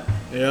heard of that.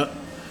 Yep.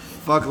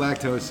 Fuck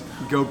lactose.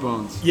 Goat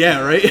bones.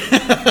 Yeah. Right.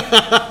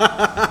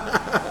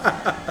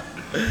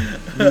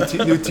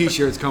 New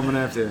T-shirts coming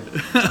after.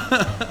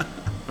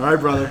 All right,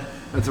 brother.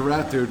 That's a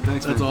wrap, dude.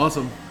 Thanks, man. That's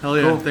awesome. Hell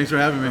yeah. Cool. Thanks for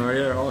having me. Oh,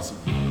 yeah. Awesome.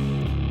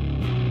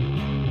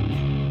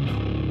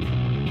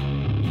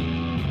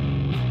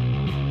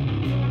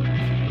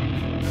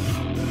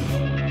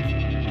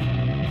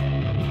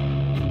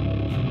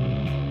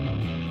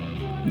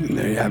 And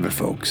there you have it,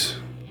 folks.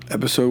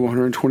 Episode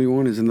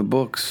 121 is in the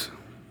books.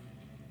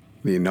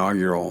 The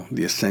inaugural,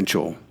 the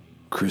essential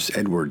Chris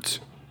Edwards,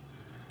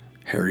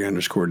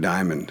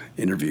 Harry_Diamond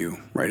interview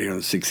right here on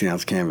the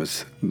 16-ounce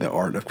canvas, the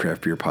Art of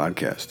Craft Beer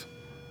podcast.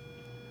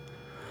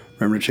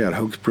 Remember to check out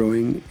Hoax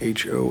Brewing,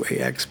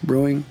 Hoax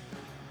Brewing.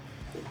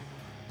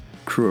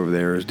 crew over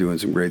there is doing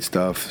some great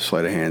stuff.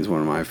 Sleight of Hand's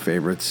one of my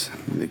favorites.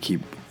 They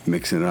keep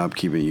mixing it up,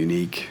 keeping it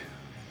unique.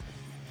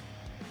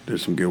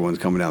 There's some good ones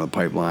coming down the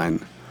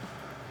pipeline.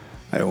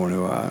 I don't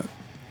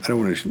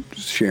want to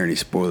share any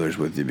spoilers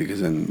with you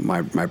because then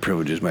my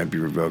privileges might be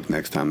revoked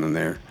next time I'm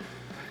there.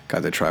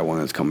 Got to try one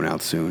that's coming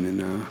out soon,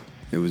 and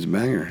it was a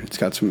banger. It's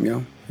got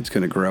some, it's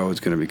going to grow. It's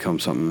going to become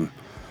something a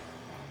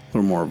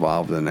little more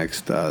evolved the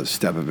next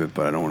step of it,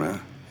 but I don't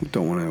want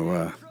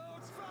to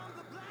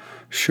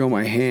show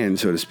my hand,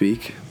 so to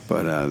speak.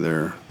 But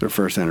their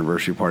first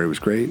anniversary party was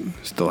great.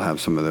 Still have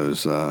some of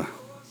those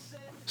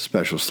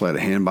special Sleight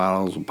of Hand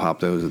bottles. We'll pop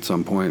those at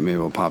some point. Maybe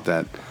we'll pop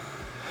that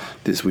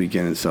this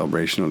weekend in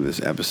celebration of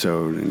this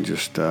episode. And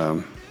just,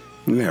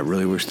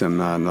 really wish them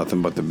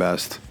nothing but the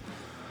best.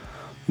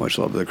 Much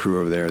love to the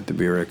crew over there at the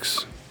Brewing.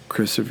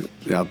 Chris, if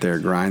you're out there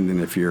grinding,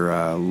 if you're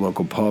a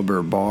local pub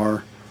or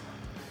bar,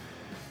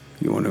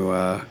 you want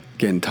to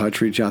get in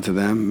touch, reach out to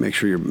them. Make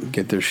sure you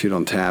get their shit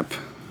on tap.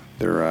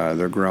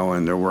 They're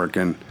growing, they're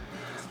working,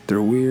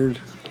 they're weird,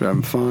 they're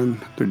having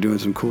fun, they're doing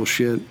some cool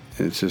shit.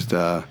 It's just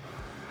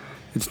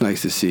it's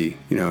nice to see.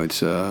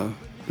 It's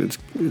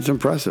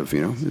impressive.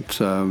 It's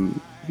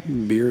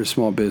beer is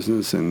small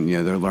business, and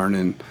they're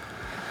learning.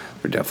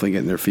 They're definitely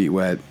getting their feet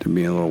wet. They're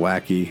being a little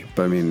wacky,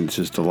 but I mean, it's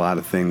just a lot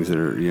of things that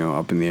are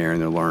up in the air,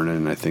 and they're learning.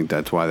 And I think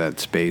that's why that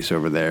space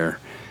over there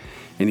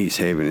in East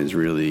Haven is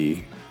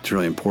really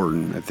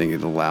important. I think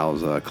it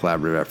allows a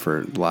collaborative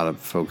effort. A lot of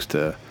folks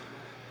to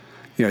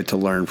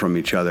learn from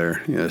each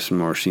other. Some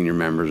more senior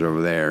members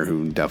over there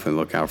who definitely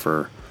look out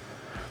for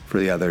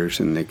the others,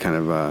 and they kind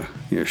of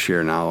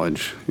share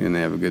knowledge, and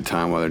they have a good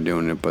time while they're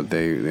doing it. But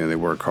they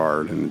work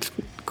hard, and it's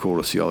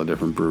cool to see all the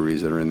different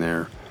breweries that are in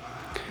there.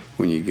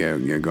 When you go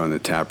in the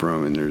tap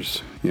room, and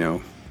there's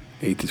 8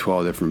 to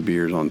 12 different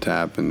beers on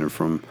tap, and they're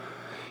from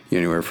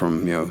anywhere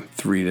from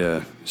 3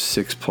 to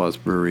 6 plus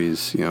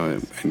breweries.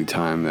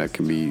 Anytime that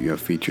can be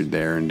featured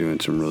there and doing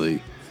some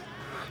really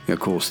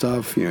cool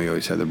stuff. You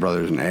always have the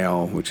Brothers in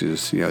Ale, which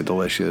is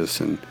delicious,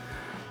 and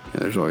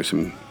there's always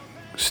some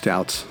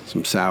stouts,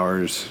 some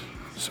sours,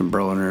 some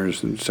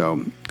Berliners, and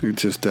so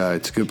it's just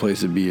it's a good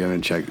place to be.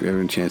 If you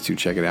have a chance to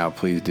check it out,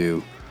 please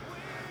do.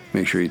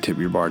 Make sure you tip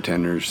your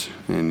bartenders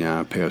and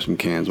pay up some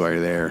cans while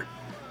you're there.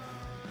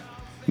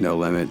 No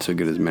limit, so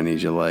get as many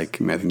as you like.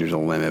 I think there's a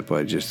limit,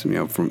 but just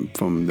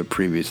from the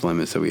previous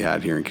limits that we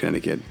had here in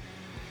Connecticut,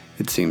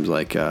 it seems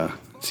like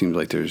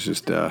there's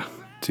just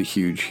it's a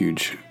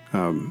huge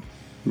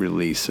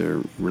release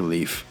or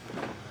relief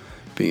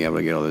being able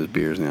to get all those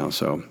beers now.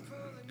 So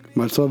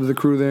much love to the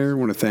crew there. I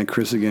want to thank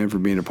Chris again for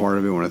being a part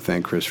of it. I want to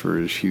thank Chris for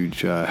his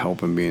huge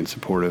help and being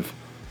supportive.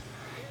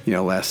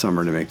 Last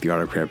summer to make the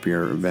Art of Craft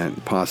Beer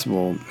event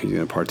possible. He's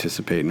going to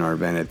participate in our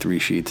event at 3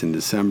 Sheets in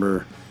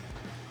December.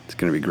 It's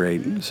going to be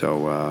great.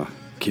 So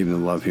keeping the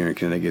love here in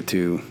Connecticut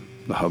too.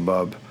 The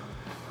hubbub,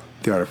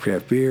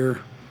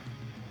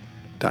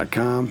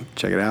 theartofcraftbeer.com.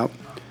 Check it out.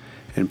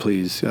 And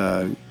please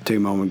take a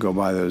moment, go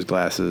buy those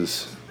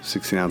glasses.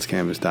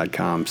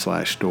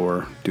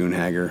 16ouncecanvas.com/store.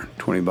 Dunehager,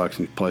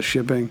 $20 plus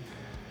shipping.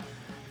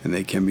 And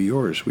they can be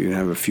yours. We even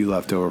have a few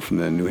left over from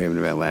the New Haven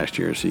event last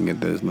year, so you can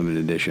get those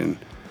limited edition.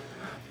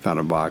 Found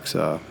a box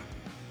in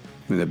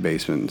the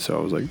basement, so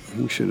I was like,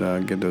 we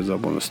should get those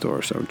up on the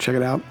store. So check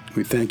it out.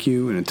 We thank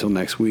you, and until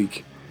next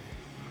week,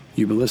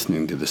 you've been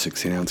listening to the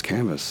 16 Ounce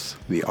Canvas,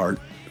 the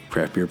Art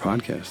Craft Beer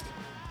Podcast.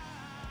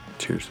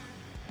 Cheers.